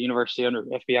out of the university under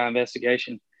FBI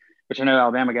investigation, which I know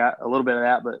Alabama got a little bit of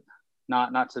that, but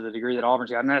not to the degree that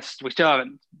Auburn's got. And we still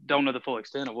don't know the full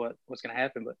extent of what's going to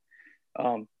happen. But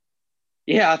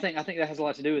I think that has a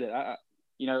lot to do with it.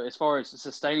 As far as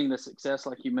sustaining the success,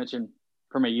 like you mentioned,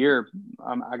 from a year,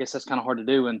 I guess that's kind of hard to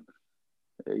do when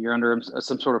you're under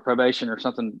some sort of probation or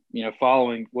something,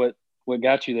 following what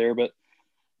got you there. But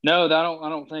no, I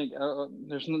don't think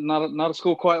there's not a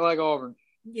school quite like Auburn.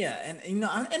 Yeah, and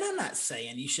I'm not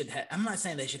saying I'm not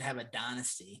saying they should have a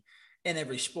dynasty in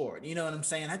every sport. You know what I'm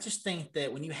saying? I just think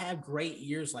that when you have great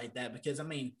years like that, because I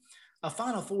mean, a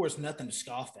Final Four is nothing to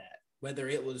scoff at.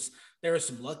 Whether there was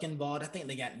some luck involved. I think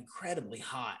they got incredibly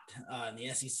hot in the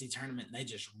SEC tournament, and they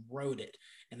just rode it.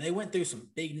 And they went through some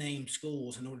big name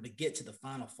schools in order to get to the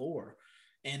Final Four.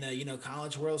 And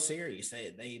College World Series,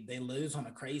 they lose on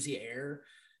a crazy error,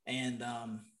 and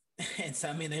so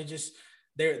I mean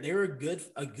they're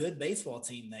a good baseball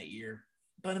team that year.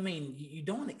 But I mean, you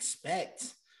don't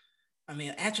expect. I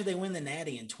mean, after they win the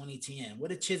Natty in 2010, what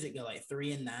did Chizik go like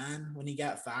 3-9 when he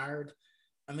got fired?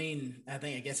 I mean, I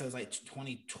guess it was like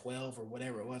 2012 or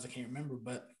whatever it was. I can't remember.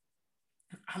 But,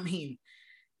 I mean,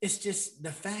 it's just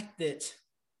the fact that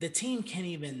the team can't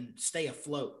even stay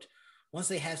afloat. Once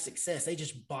they have success, they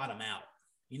just bottom out.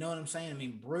 You know what I'm saying? I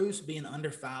mean, Bruce being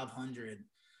under 500,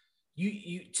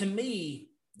 to me,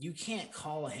 you can't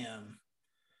call him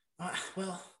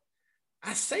well,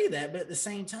 I say that, but at the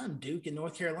same time, Duke and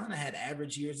North Carolina had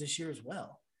average years this year as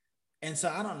well. And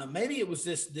so I don't know. Maybe it was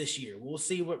this year. We'll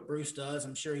see what Bruce does.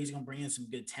 I'm sure he's going to bring in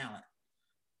some good talent.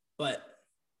 But,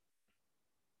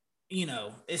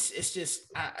 it's just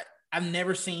I've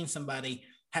never seen somebody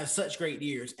have such great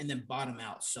years and then bottom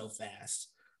out so fast.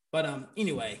 But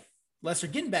anyway, Lester,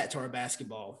 getting back to our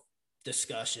basketball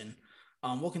discussion,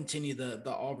 we'll continue the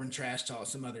Auburn trash talk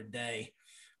some other day.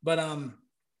 But,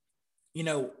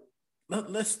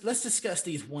 let's discuss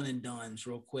these one and dones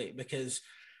real quick, because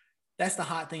that's the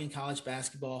hot thing in college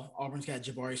basketball. Auburn's got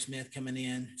Jabari Smith coming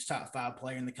in. He's top 5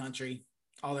 player in the country.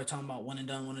 All they're talking about one and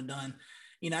done.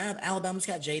 Alabama's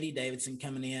got J.D. Davidson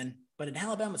coming in. But in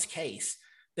Alabama's case,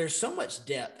 there's so much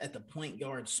depth at the point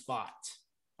guard spot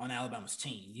on Alabama's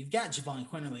team. You've got Javon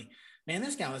Quinterly. Man,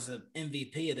 this guy was the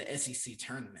MVP of the SEC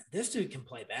tournament. This dude can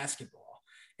play basketball,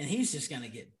 and he's just going to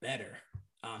get better.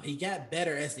 He got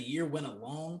better as the year went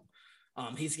along.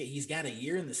 He's got a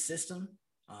year in the system.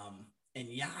 And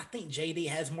yeah, I think JD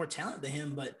has more talent than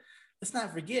him, but let's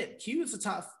not forget, Q was a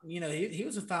top, he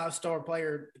was a 5-star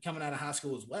player coming out of high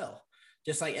school as well.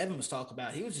 Just like Evan was talking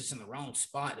about, he was just in the wrong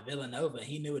spot at Villanova.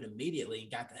 He knew it immediately and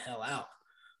got the hell out.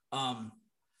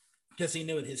 Because he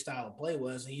knew what his style of play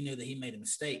was. And he knew that he made a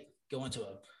mistake going to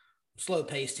a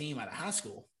slow-paced team out of high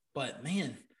school. But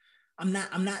man, I'm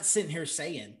not sitting here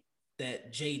saying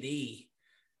that JD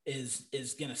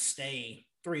is going to stay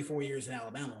 3-4 years in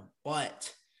Alabama,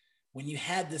 but when you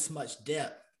have this much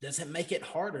depth Does it make it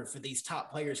harder for these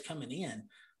top players coming in?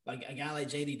 Like a guy like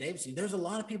JD Davison, there's a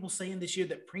lot of people saying this year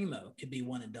that Primo could be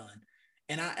one and done.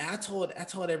 And I told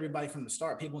everybody from the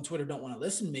start, people on Twitter don't want to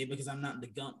listen to me because I'm not in the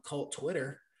Gump cult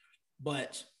Twitter,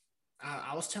 but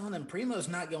I was telling them Primo's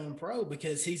not going pro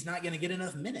because he's not going to get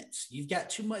enough minutes. You've got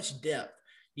too much depth.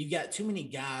 You've got too many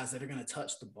guys that are going to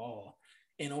touch the ball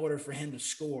in order for him to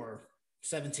score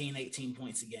 17, 18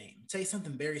 points a game. It takes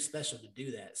something very special to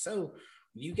do that. So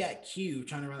you got Q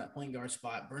trying to run that point guard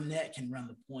spot. Burnett can run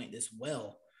the point as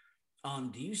well.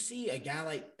 Do you see a guy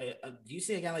like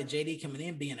JD coming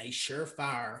in being a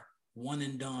surefire one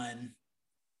and done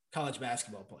college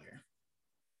basketball player?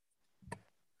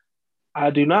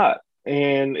 I do not,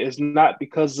 and it's not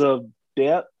because of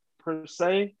depth per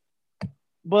se,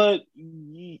 but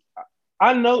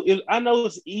I know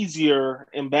it's easier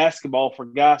in basketball for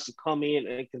guys to come in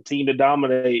and continue to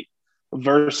dominate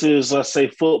versus, let's say,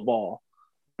 football.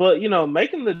 But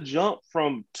making the jump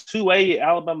from 2A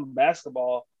Alabama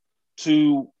basketball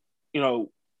to,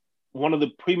 one of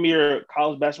the premier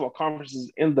college basketball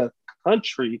conferences in the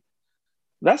country,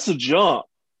 that's a jump.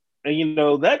 And,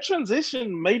 that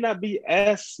transition may not be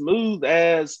as smooth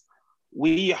as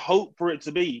we hope for it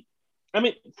to be. I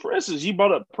mean, for instance, you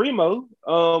brought up Primo.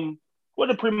 What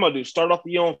did Primo do? Start off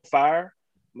the year on fire?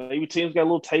 Maybe teams got a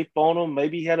little tape on him.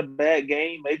 Maybe he had a bad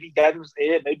game. Maybe he got in his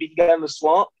head. Maybe he got in the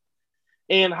slump.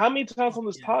 And how many times on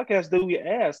this podcast do we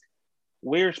ask,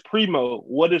 where's Primo?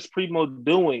 What is Primo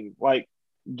doing? Like,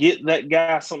 get that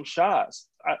guy some shots.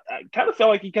 I kind of felt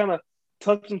like he kind of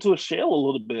tucked into a shell a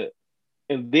little bit.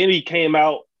 And then he came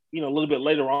out, a little bit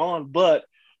later on. But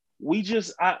we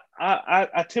just,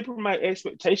 I temper my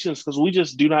expectations because we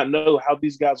just do not know how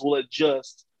these guys will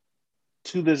adjust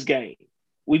to this game.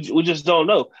 We just don't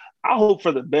know. I hope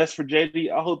for the best for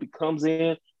JD. I hope he comes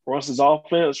in, runs his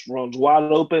offense, runs wide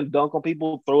open, dunk on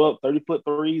people, throw up 30-foot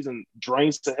threes, and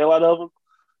drains the hell out of them.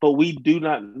 But we do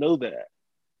not know that.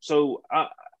 So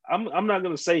I'm not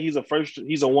going to say he's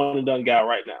a one and done guy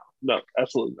right now. No,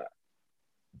 absolutely not.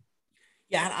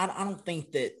 Yeah, I don't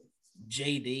think that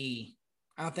JD.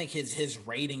 I don't think his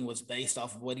rating was based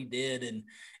off of what he did in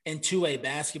 2A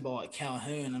basketball at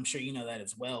Calhoun. I'm sure you know that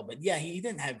as well. But yeah, he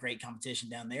didn't have great competition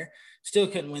down there. Still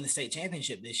couldn't win the state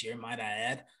championship this year, might I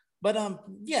add. But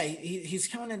yeah, he's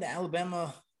coming into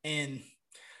Alabama, and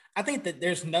I think that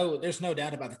there's no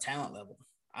doubt about the talent level.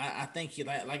 I think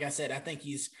like I said, I think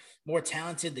he's more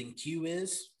talented than Q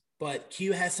is, but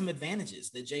Q has some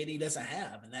advantages that JD doesn't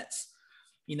have, and that's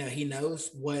he knows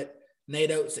what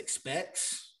Nate Oates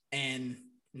expects, and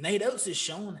Nate Oates has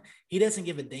shown he doesn't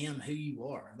give a damn who you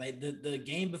are. Like the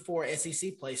game before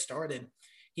SEC play started,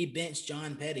 he benched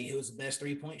John Petty, who was the best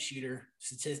 3-point shooter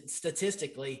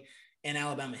statistically in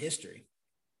Alabama history.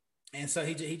 And so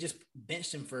he just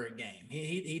benched him for a game.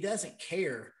 He doesn't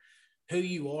care who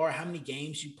you are, how many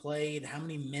games you played, how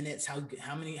many minutes,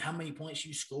 how many points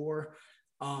you score.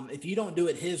 If you don't do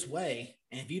it his way,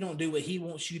 and if you don't do what he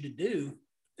wants you to do,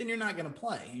 then you're not going to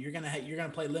play. You're going to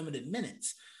play limited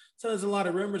minutes. So there's a lot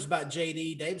of rumors about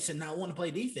JD Davison not wanting to play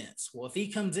defense. Well, if he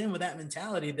comes in with that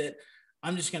mentality that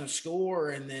I'm just going to score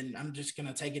and then I'm just going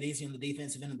to take it easy on the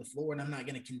defensive end of the floor and I'm not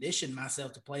going to condition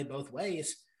myself to play both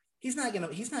ways, he's not going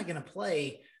to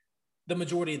play the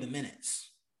majority of the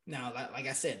minutes. Now, like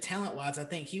I said, talent-wise, I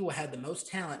think he will have the most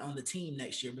talent on the team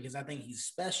next year because I think he's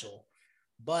special.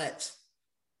 But,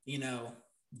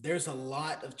 there's a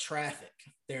lot of traffic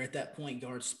there at that point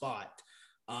guard spot.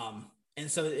 And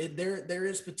so there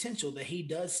is potential that he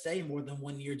does stay more than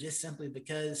 1 year just simply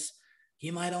because he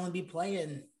might only be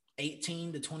playing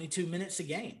 18 to 22 minutes a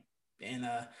game. And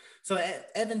so,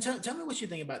 Evan, tell me what you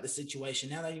think about the situation.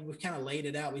 Now that we've kind of laid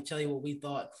it out, we tell you what we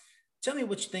thought. Tell me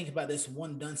what you think about this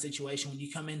one-done situation when you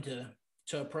come into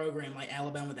a program like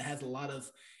Alabama that has a lot of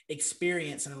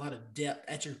experience and a lot of depth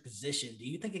at your position. Do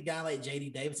you think a guy like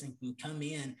JD Davison can come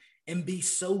in and be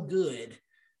so good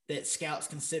that scouts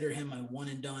consider him a one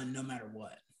and done no matter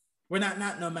what? Well,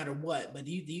 not no matter what, but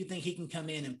do you think he can come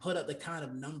in and put up the kind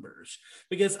of numbers?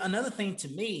 Because another thing to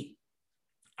me,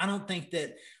 I don't think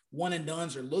that one and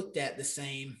dones are looked at the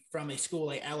same from a school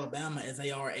like Alabama as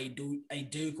they are a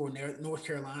Duke or North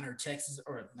Carolina or Texas,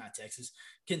 or not Texas,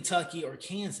 Kentucky or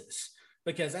Kansas.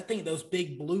 Because I think those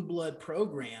big blue blood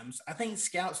programs, I think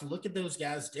scouts look at those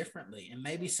guys differently. And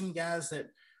maybe some guys that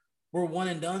were one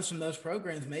and dones from those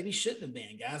programs maybe shouldn't have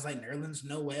been. Guys like Nerlens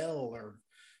Noel or,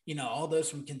 all those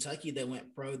from Kentucky that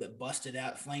went pro that busted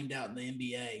out, flamed out in the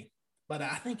NBA. But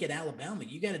I think at Alabama,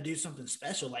 you got to do something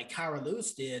special like Kyra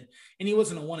Lewis did. And he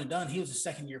wasn't a one and done. He was a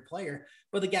second-year player.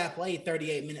 But the guy played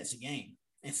 38 minutes a game.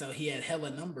 And so he had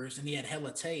hella numbers and he had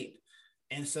hella tape.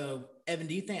 And so, Evan,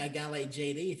 do you think a guy like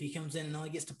JD, if he comes in and only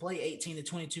gets to play 18 to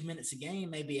 22 minutes a game,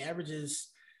 maybe averages,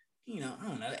 I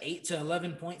don't know, 8 to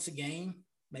 11 points a game,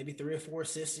 maybe 3 or 4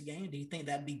 assists a game? Do you think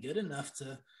that'd be good enough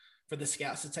for the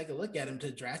scouts to take a look at him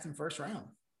to draft him first round?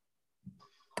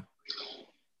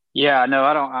 Yeah, no,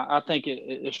 I don't. I think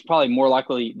it's probably more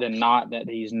likely than not that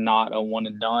he's not a one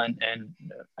and done. And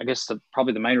I guess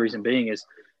probably the main reason being is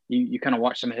you kind of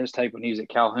watch some of his tape when he was at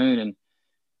Calhoun, and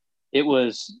it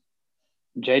was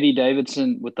J.D.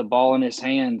 Davidson with the ball in his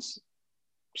hands,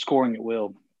 scoring at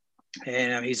will.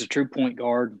 And he's a true point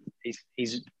guard.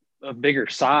 He's a bigger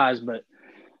size, but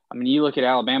I mean, you look at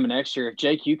Alabama next year. If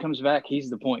JQ comes back, he's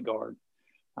the point guard.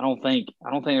 I don't think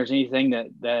there's anything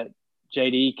that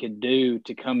JD could do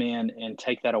to come in and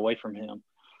take that away from him.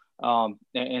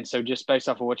 And so just based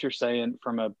off of what you're saying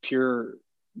from a pure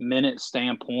minute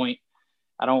standpoint,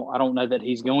 I don't know that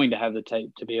he's going to have the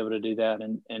tape to be able to do that.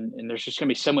 And there's just going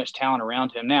to be so much talent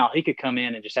around him. Now he could come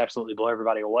in and just absolutely blow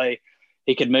everybody away.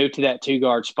 He could move to that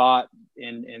 2-guard spot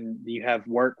and you have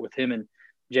work with him and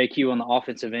JQ on the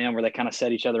offensive end where they kind of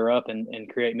set each other up and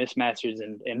create mismatches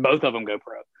and both of them go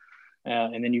pro.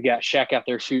 And then you got Shaq out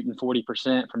there shooting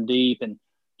 40% from deep and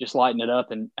just lighting it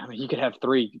up. And I mean, you could have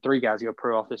three guys go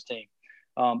pro off this team.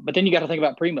 But then you got to think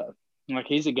about Primo. Like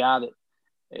he's a guy that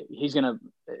he's going to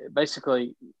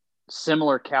basically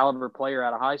similar caliber player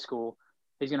out of high school.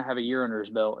 He's going to have a year under his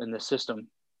belt in this system.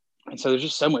 And so there's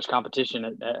just so much competition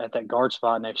at that guard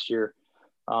spot next year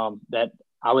that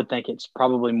I would think it's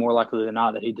probably more likely than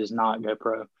not that he does not go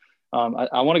pro.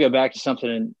 I want to go back to something,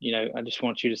 and I just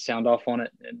want you to sound off on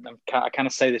it. And I kind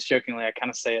of say this jokingly. I kind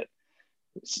of say it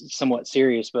somewhat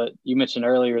serious, but you mentioned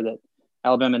earlier that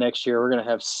Alabama next year we're going to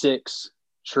have 6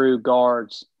 true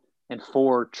guards and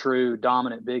 4 true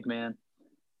dominant big men.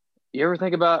 You ever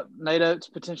think about Nate Oates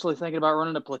potentially thinking about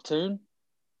running a platoon?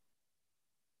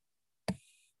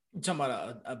 You talking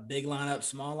about a big lineup,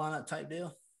 small lineup type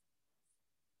deal?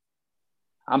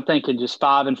 I'm thinking just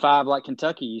 5 and 5 like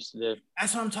Kentucky used to do.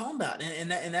 That's what I'm talking about,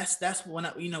 and that's when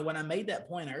when I made that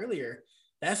point earlier.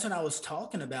 That's what I was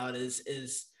talking about. Is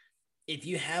if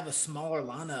you have a smaller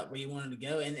lineup where you wanted to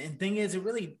go, and thing is, it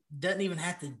really doesn't even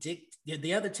have to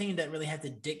the other team doesn't really have to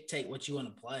dictate what you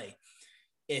want to play.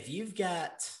 If you've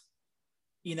got,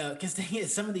 because thing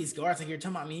is, some of these guards like you're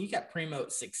talking about. I mean, you got Primo at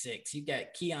 6'6", you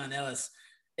got Keon Ellis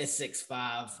at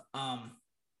 6'5",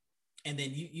 and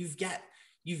then you've got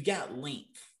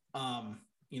length.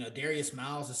 Darius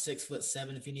Miles is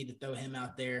 6'7" if you need to throw him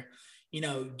out there.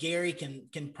 Gary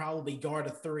can probably guard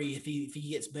a 3 if he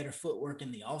gets better footwork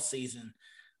in the offseason.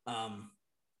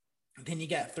 Then you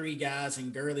got 3 guys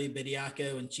in Gurley,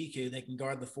 Bediako, and Chiku that can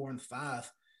guard the 4 and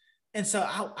 5. And so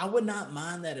I would not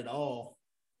mind that at all.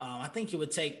 I think it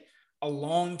would take a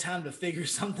long time to figure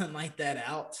something like that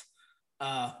out.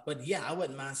 But yeah, I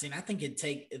wouldn't mind seeing. I think it'd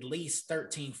take at least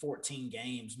 13, 14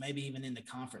 games, maybe even in the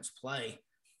conference play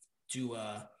to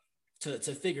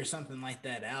figure something like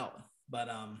that out. But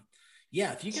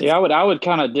yeah, if you can see, I would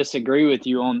kind of disagree with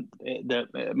you on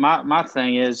my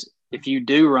thing is if you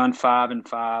do run 5 and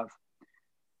 5,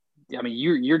 I mean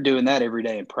you're doing that every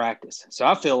day in practice. So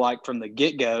I feel like from the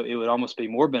get-go, it would almost be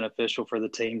more beneficial for the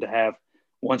team to have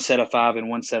one set of 5 and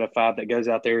one set of 5 that goes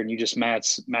out there and you just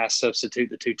mass substitute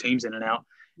the 2 teams in and out.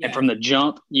 Yeah. And from the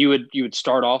jump, you would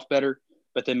start off better,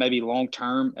 but then maybe long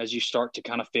term as you start to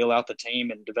kind of feel out the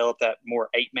team and develop that more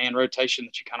 8-man rotation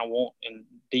that you kind of want in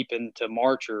deep into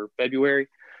March or February,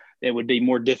 it would be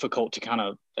more difficult to kind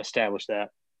of establish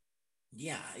that.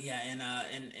 Yeah,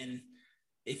 and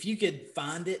if you could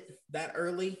find it that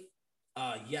early,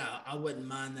 yeah, I wouldn't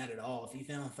mind that at all. If you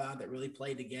found 5 that really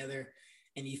played together,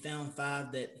 and you found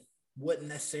 5 that wouldn't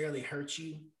necessarily hurt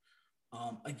you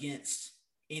against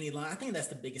any line. I think that's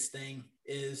the biggest thing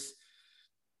is,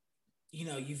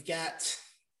 you've got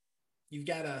your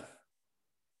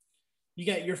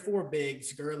 4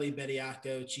 bigs, Gurley,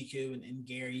 Bediako, Chiku, and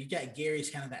Gary. You got Gary's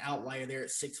kind of the outlier there at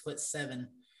 6'7".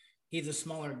 He's a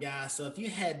smaller guy. So if you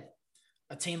had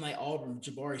a team like Auburn,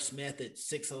 Jabari Smith at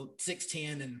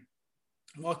 6'10", and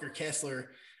Walker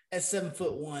Kessler at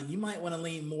 7'1", you might want to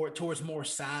lean more towards more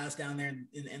size down there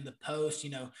in the post,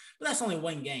 but that's only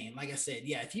one game. Like I said,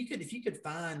 yeah, if you could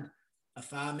find a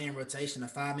 5-man rotation, a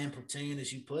 5-man platoon,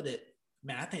 as you put it,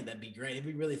 man, I think that'd be great. It'd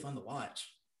be really fun to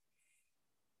watch.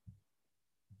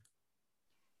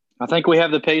 I think we have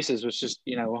the pieces. It's just,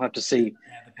 we'll have to see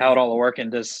how it all will work.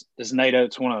 And does Nate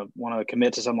Oates want to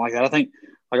commit to something like that? I think,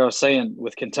 like I was saying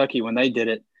with Kentucky, when they did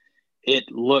it,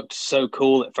 it looked so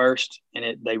cool at first,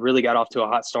 and they really got off to a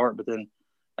hot start. But then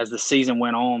as the season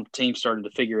went on, teams started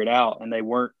to figure it out, and they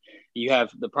weren't –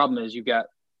 the problem is you've got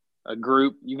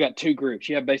 2 groups.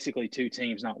 You have basically 2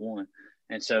 teams, not one.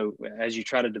 And so as you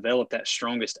try to develop that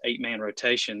strongest 8-man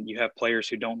rotation, you have players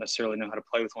who don't necessarily know how to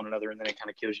play with one another, and then it kind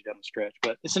of kills you down the stretch.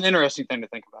 But it's an interesting thing to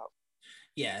think about.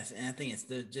 Yes, and I think it's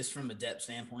just from a depth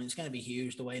standpoint, it's going to be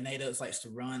huge the way Nate Oates likes to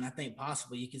run. I think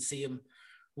possibly you can see him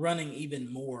running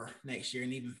even more next year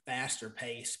and even faster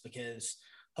pace because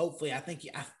hopefully I think,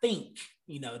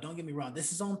 don't get me wrong,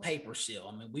 this is on paper still.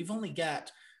 I mean, we've only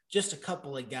got just a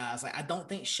couple of guys. Like, I don't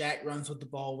think Shaq runs with the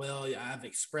ball well. I've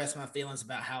expressed my feelings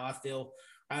about how I feel.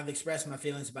 I've expressed my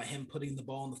feelings about him putting the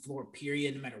ball on the floor,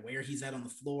 period, no matter where he's at on the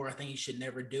floor. I think he should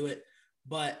never do it.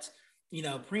 But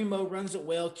Primo runs it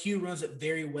well. Q runs it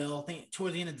very well. I think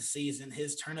toward the end of the season,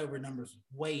 his turnover numbers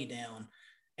way down.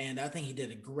 And I think he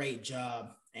did a great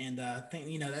job. And I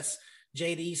think, that's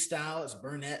JD's style. It's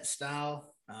Burnett's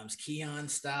style. It's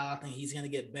Keon's style. I think he's going to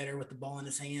get better with the ball in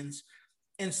his hands.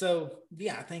 And so,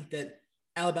 I think that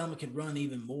Alabama could run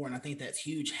even more. And I think that's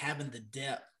huge, having the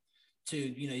depth to,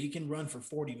 you can run for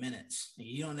 40 minutes.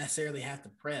 You don't necessarily have to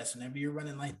press. Whenever you're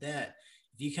running like that,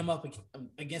 if you come up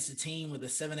against a team with a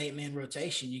 7-8 man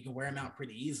rotation, you can wear them out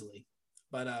pretty easily.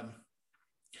 But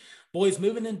boys,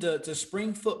 moving into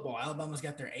spring football, Alabama's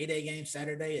got their 8A game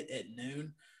Saturday at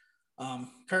noon.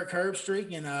 Kirk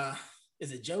Herbstreit and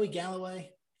is it Joey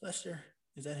Galloway, Lester?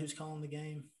 Is that who's calling the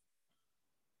game?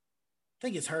 I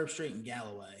think it's Herbstreit and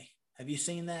Galloway. Have you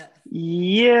seen that?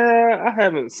 Yeah, I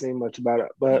haven't seen much about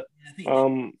it, but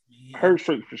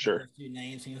Herbstreit for sure. Two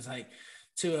names. He was like,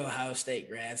 2 Ohio State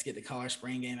grads get to call our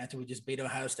spring game after we just beat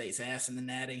Ohio State's ass in the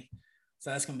Natty. So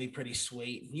that's going to be pretty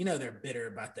sweet. They're bitter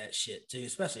about that shit too,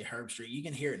 especially Herbstreit. You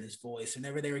can hear it in his voice.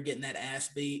 Whenever they were getting that ass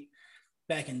beat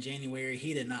back in January,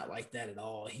 he did not like that at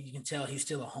all. You can tell he's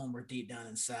still a homer deep down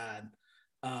inside.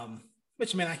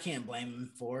 Which, I can't blame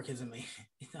him for because,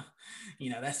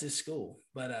 that's his school.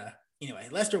 But anyway,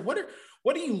 Lester, what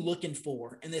are you looking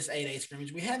for in this 8A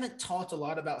scrimmage? We haven't talked a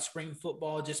lot about spring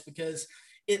football just because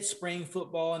it's spring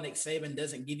football and Nick Saban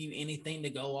doesn't give you anything to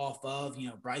go off of.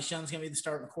 Bryce Young's going to be the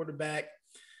starting quarterback. I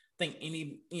think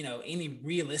any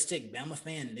realistic Bama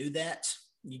fan knew that.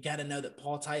 You got to know that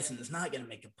Paul Tyson is not going to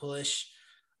make a push.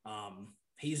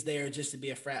 He's there just to be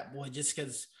a frat boy just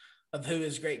because of who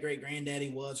his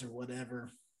great-great-granddaddy was or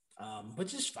whatever,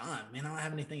 which is fine. I don't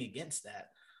have anything against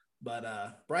that.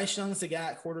 But Bryce Young's the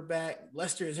guy at quarterback.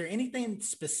 Lester, is there anything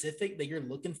specific that you're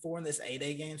looking for in this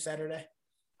 8A game Saturday?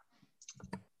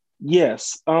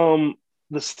 Yes. The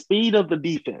speed of the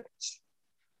defense.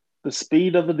 The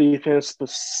speed of the defense,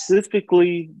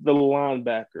 specifically the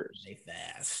linebackers. They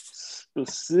fast.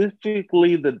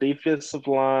 Specifically the defensive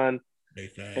line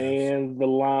and the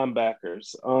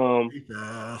linebackers.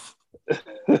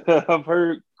 I've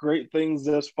heard great things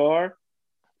thus far.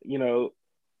 It'll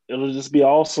just be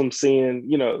awesome seeing,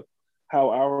 how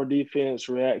our defense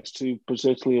reacts to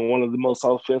potentially one of the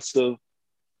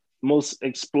most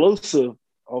explosive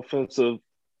offensive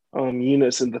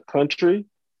units in the country.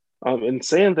 And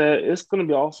saying that, it's going to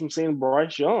be awesome seeing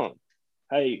Bryce Young.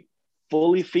 Hey,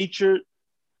 fully featured.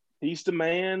 He's the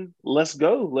man. Let's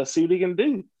go. Let's see what he can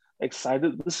do.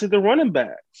 Excited to see the running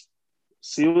backs.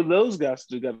 See what those guys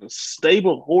do. Got a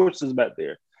stable of horses back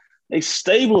there. A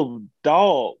stable of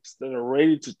dogs that are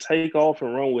ready to take off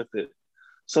and run with it.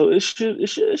 So it should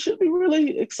be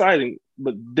really exciting,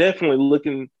 but definitely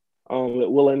looking at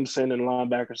Will Anderson and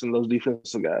linebackers and those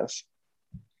defensive guys.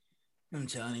 I'm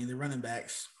telling you, the running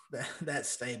backs, that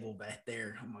stable back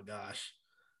there, oh my gosh.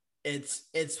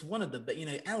 It's one of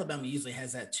the, Alabama usually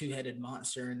has that two-headed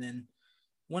monster, and then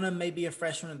one of them may be a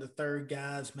freshman, or the third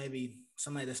guy's maybe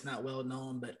somebody that's not well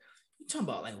known, but you're talking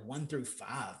about like 1 through 5,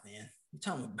 man. You're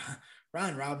talking about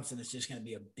Ryan Robinson is just going to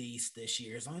be a beast this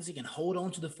year. As long as he can hold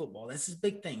on to the football, that's his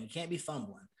big thing. You can't be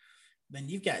fumbling. Then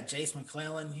you've got Jace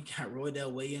McClellan, you got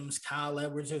Roydell Williams, Kyle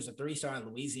Edwards, who's a 3-star in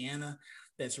Louisiana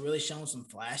that's really shown some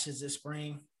flashes this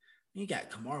spring. You got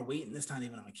Kamar Wheaton that's not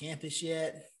even on campus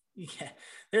yet.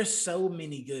 There's so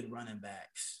many good running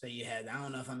backs that you had. I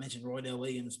don't know if I mentioned Roydell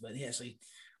Williams, but he actually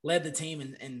led the team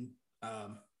in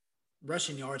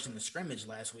rushing yards in the scrimmage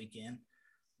last weekend.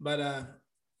 But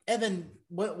Evan,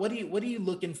 what are you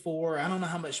looking for? I don't know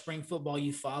how much spring football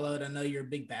you followed. I know you're a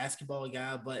big basketball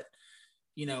guy, but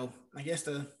I guess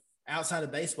outside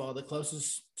of baseball, the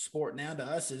closest sport now to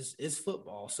us is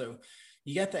football. So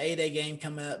you got the 8A game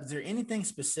coming up. Is there anything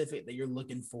specific that you're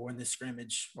looking for in this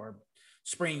scrimmage or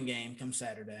spring game come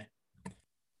Saturday?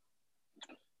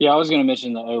 Yeah, I was going to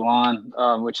mention the O-line,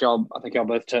 which I think y'all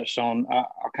both touched on.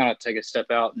 I'll kind of take a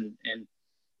step out and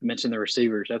mention the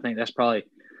receivers. I think that's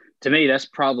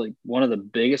probably one of the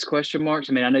biggest question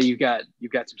marks. I know you've got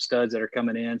some studs that are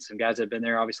coming in, some guys that have been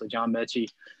there. Obviously, John Mechie.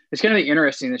 It's going to be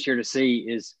interesting this year to see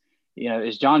is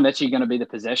is John Mechie going to be the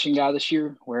possession guy this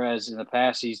year? Whereas in the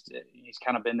past, he's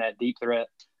kind of been that deep threat.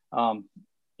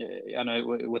 I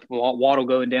know with Waddle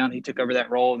going down, he took over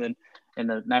that role. And then in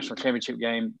the national championship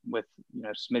game with,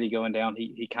 Smitty going down,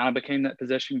 he kind of became that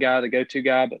possession guy, the go-to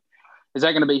guy. But is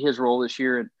that going to be his role this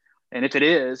year? And if it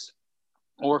is,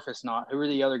 or if it's not, who are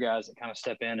the other guys that kind of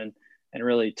step in and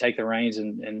really take the reins?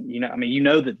 And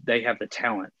that they have the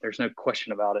talent. There's no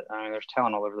question about it. I mean, there's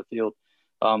talent all over the field.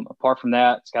 Apart from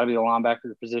that, it's got to be the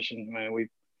linebacker position. I mean, we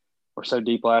were so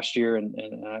deep last year, and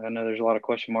I know there's a lot of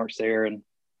question marks there.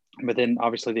 But then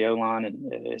obviously the O-line,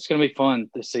 and it's going to be fun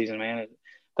this season, man.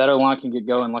 That O-line can get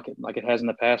going like it has in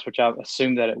the past, which I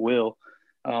assume that it will.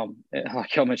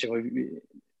 Like y'all mentioned,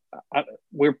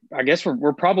 I guess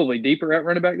we're probably deeper at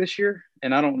running back this year,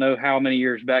 and I don't know how many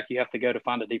years back you have to go to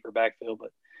find a deeper backfield,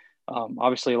 but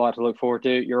obviously a lot to look forward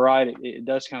to. You're right; it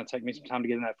does kind of take me some time to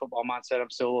get in that football mindset. I'm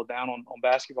still a little down on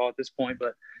basketball at this point,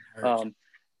 but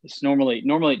it's normally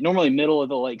middle of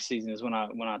the lake season is when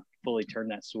I fully turn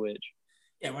that switch.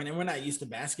 Yeah, when we're not used to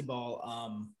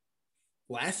basketball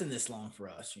lasting this long for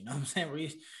us, you know what I'm saying?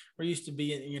 We're used to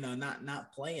being,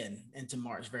 not playing into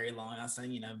March very long. I was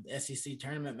saying, SEC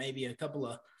tournament, maybe a couple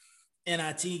of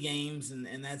NIT games,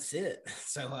 and that's it.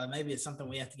 So maybe it's something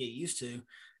we have to get used to,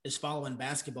 is following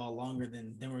basketball longer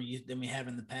than we have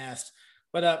in the past.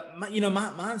 But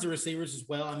mine's the receivers as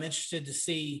well. I'm interested to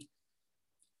see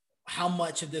how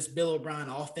much of this Bill O'Brien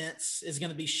offense is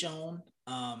going to be shown.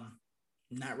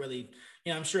 Not really,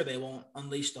 I'm sure they won't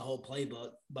unleash the whole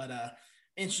playbook, but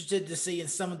interested to see in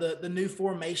some of the new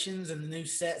formations and the new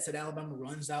sets that Alabama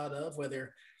runs out of,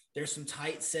 whether there's some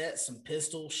tight sets, some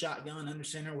pistol, shotgun, under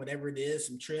center, whatever it is,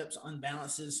 some trips,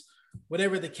 unbalances,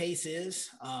 whatever the case is.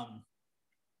 I'm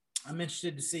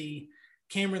interested to see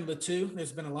Cameron Latou.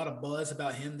 There's been a lot of buzz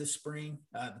about him this spring,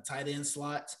 the tight end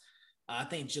slot. I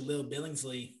think Jaleel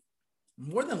Billingsley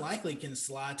more than likely can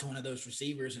slide to one of those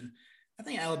receivers, and I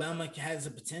think Alabama has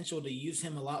the potential to use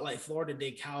him a lot like Florida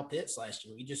did Kyle Pitts last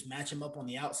year. You just match him up on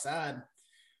the outside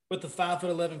with the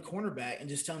 5'11" cornerback and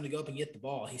just tell him to go up and get the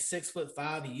ball. He's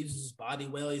 6'5". He uses his body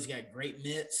well. He's got great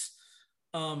mitts.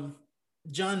 John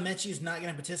Mechie is not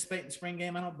going to participate in the spring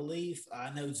game, I don't believe.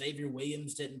 I know Xavier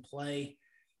Williams didn't play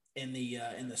in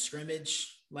the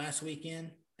scrimmage last weekend,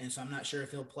 and so I'm not sure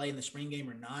if he'll play in the spring game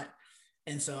or not.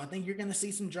 And so I think you're going to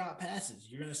see some drop passes.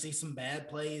 You're going to see some bad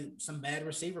play, some bad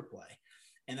receiver play.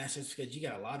 And that's just because you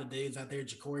got a lot of dudes out there.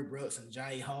 Ja'Cory Brooks and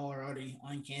Jai Hall are already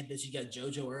on campus. You got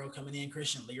JoJo Earl coming in.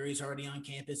 Christian Leary's already on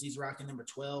campus. He's rocking number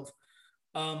 12.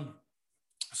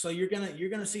 So you're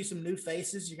gonna see some new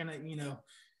faces. You're gonna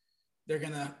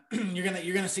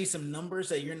see some numbers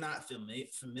that you're not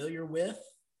familiar with.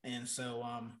 And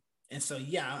so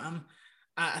yeah,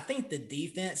 I think the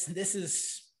defense. This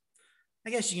is,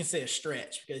 I guess you can say, a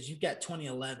stretch, because you've got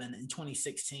 2011 and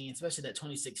 2016, especially that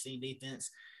 2016 defense.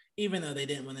 Even though they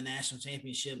didn't win the national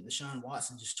championship, Deshaun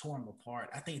Watson just tore them apart.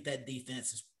 I think that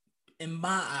defense is, in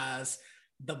my eyes,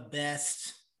 the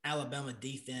best Alabama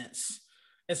defense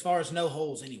as far as no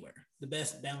holes anywhere. The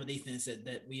best Alabama defense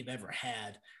that we've ever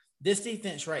had. This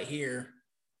defense right here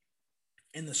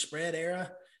in the spread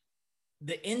era,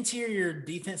 the interior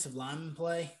defensive lineman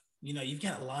play, you've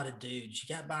got a lot of dudes.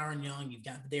 You got Byron Young, you've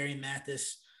got Darian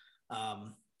Mathis,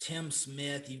 Tim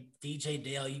Smith, DJ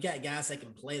Dale, you got guys that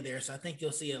can play there. So I think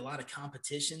you'll see a lot of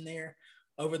competition there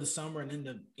over the summer and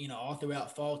into, all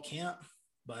throughout fall camp.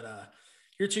 But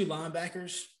your two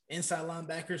linebackers, inside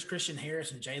linebackers, Christian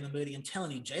Harris and Jalen Moody. I'm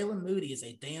telling you, Jalen Moody is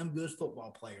a damn good football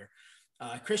player.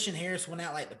 Christian Harris went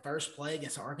out like the first play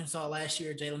against Arkansas last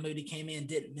year. Jalen Moody came in,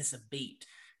 didn't miss a beat.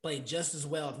 Played just as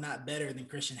well, if not better, than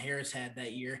Christian Harris had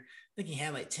that year. I think he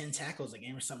had like 10 tackles a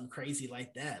game or something crazy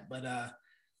like that. But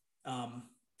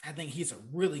I think he's a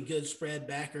really good spread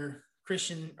backer.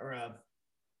 Chris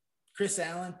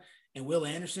Allen and Will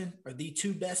Anderson are the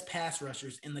two best pass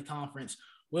rushers in the conference.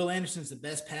 Will Anderson's the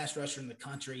best pass rusher in the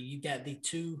country. You got the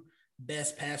two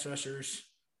best pass rushers,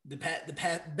 the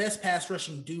best pass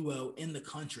rushing duo in the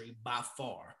country by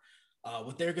far.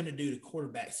 What they're going to do to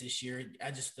quarterbacks this year,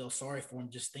 I just feel sorry for them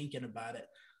just thinking about it.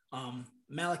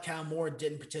 Malachi Moore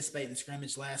didn't participate in the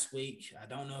scrimmage last week. I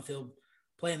don't know if he'll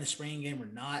play in the spring game or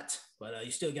not, but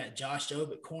you still got Josh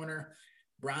Jobe at corner.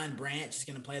 Brian Branch is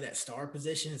going to play that star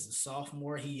position as a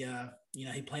sophomore. He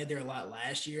played there a lot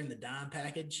last year in the dime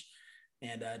package.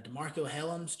 And DeMarco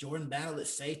Helms, Jordan Battle at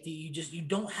safety. You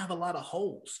don't have a lot of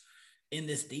holes in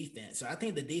this defense. So I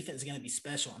think the defense is going to be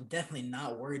special. I'm definitely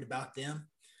not worried about them.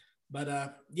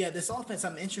 But this offense,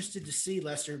 I'm interested to see,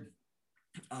 Lester,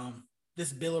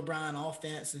 this Bill O'Brien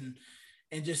offense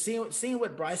and just seeing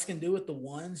what Bryce can do with the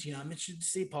ones. I'm interested to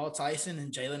see Paul Tyson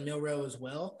and Jalen Milroe as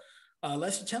well.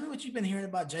 Lester, tell me what you've been hearing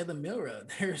about Jalen Milroe.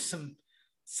 There's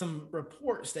some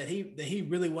reports that he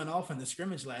really went off in the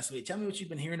scrimmage last week. Tell me what you've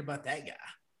been hearing about that guy.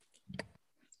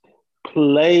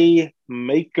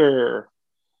 Playmaker.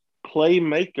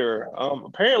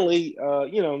 Apparently,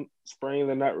 spring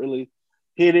they're not really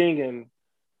hitting, and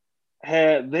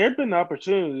had there been an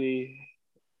opportunity,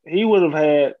 he would have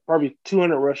had probably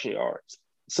 200 rushing yards.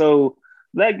 So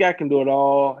that guy can do it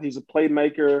all. He's a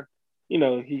playmaker. He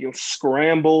can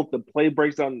scramble. The play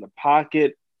breaks down in the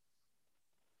pocket.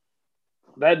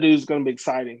 That dude's going to be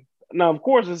exciting. Now, of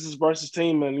course, this is versus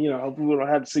team, and hopefully we don't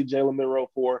have to see Jalen Milroe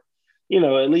for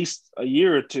at least a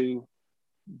year or two.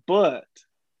 But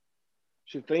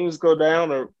should things go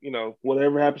down, or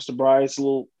whatever happens to Bryce, a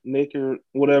little nick or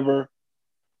whatever,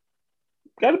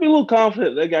 got to be a little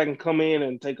confident that guy can come in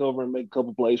and take over and make a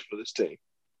couple plays for this team.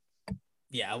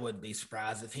 Yeah, I wouldn't be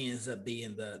surprised if he ends up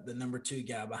being the number 2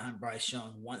 guy behind Bryce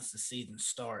Young once the season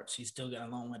starts. He's still got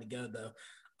a long way to go, though.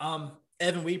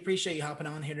 Evan, we appreciate you hopping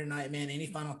on here tonight, man. Any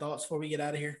final thoughts before we get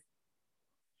out of here?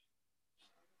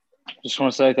 Just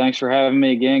want to say thanks for having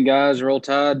me again, guys. Roll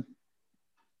Tide.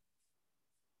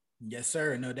 Yes,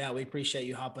 sir. No doubt. We appreciate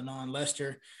you hopping on.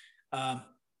 Lester,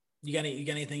 you got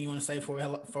anything you want to say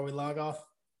before we log off?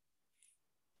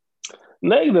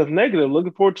 Negative.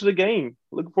 Looking forward to the game.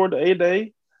 Looking forward to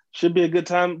A-Day. Should be a good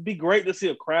time. It'd be great to see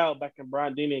a crowd back in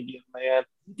Bryant-Denny again, man.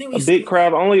 A big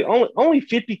crowd, only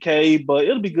 50K, but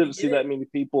it'll be good to see that many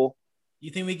people. You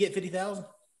think we get 50,000?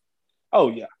 Oh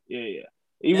yeah.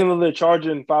 Even though they're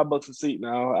charging $5 a seat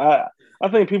now, I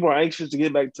think people are anxious to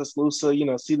get back to Tuscaloosa.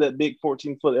 See that big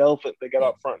 14-foot elephant they got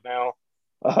out front now.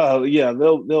 Yeah,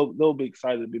 they'll be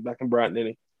excited to be back in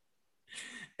Bryant-Denny.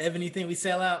 Evan, you think we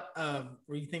sell out?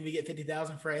 Or you think we get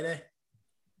 50,000 for A-Day?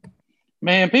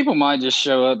 Man, people might just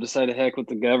show up to say the heck with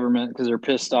the government because they're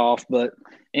pissed off. But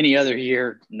any other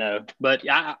year, no. But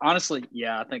honestly,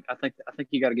 I think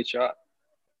you got a good shot.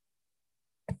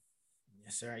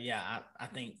 Yes, sir. Yeah, I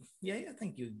think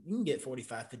you can get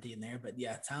 45, 50 in there. But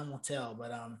yeah, time will tell. But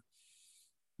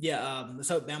let's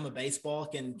hope Bama baseball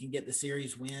can get the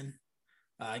series win.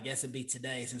 I guess it'd be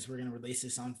today since we're going to release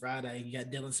this on Friday. You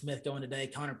got Dylan Smith going today.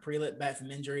 Connor Prelett back from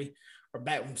injury or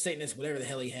back from sickness, whatever the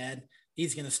hell he had.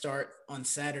 He's going to start on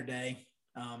Saturday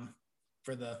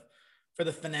for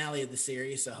the finale of the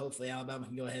series. So hopefully Alabama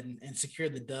can go ahead and secure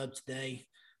the dub today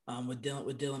with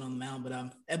Dylan on the mound.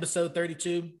 But episode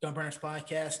 32, Gun Burners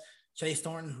Podcast. Chase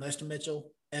Thornton, Lester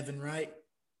Mitchell, Evan Wright.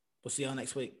 We'll see y'all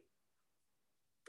next week.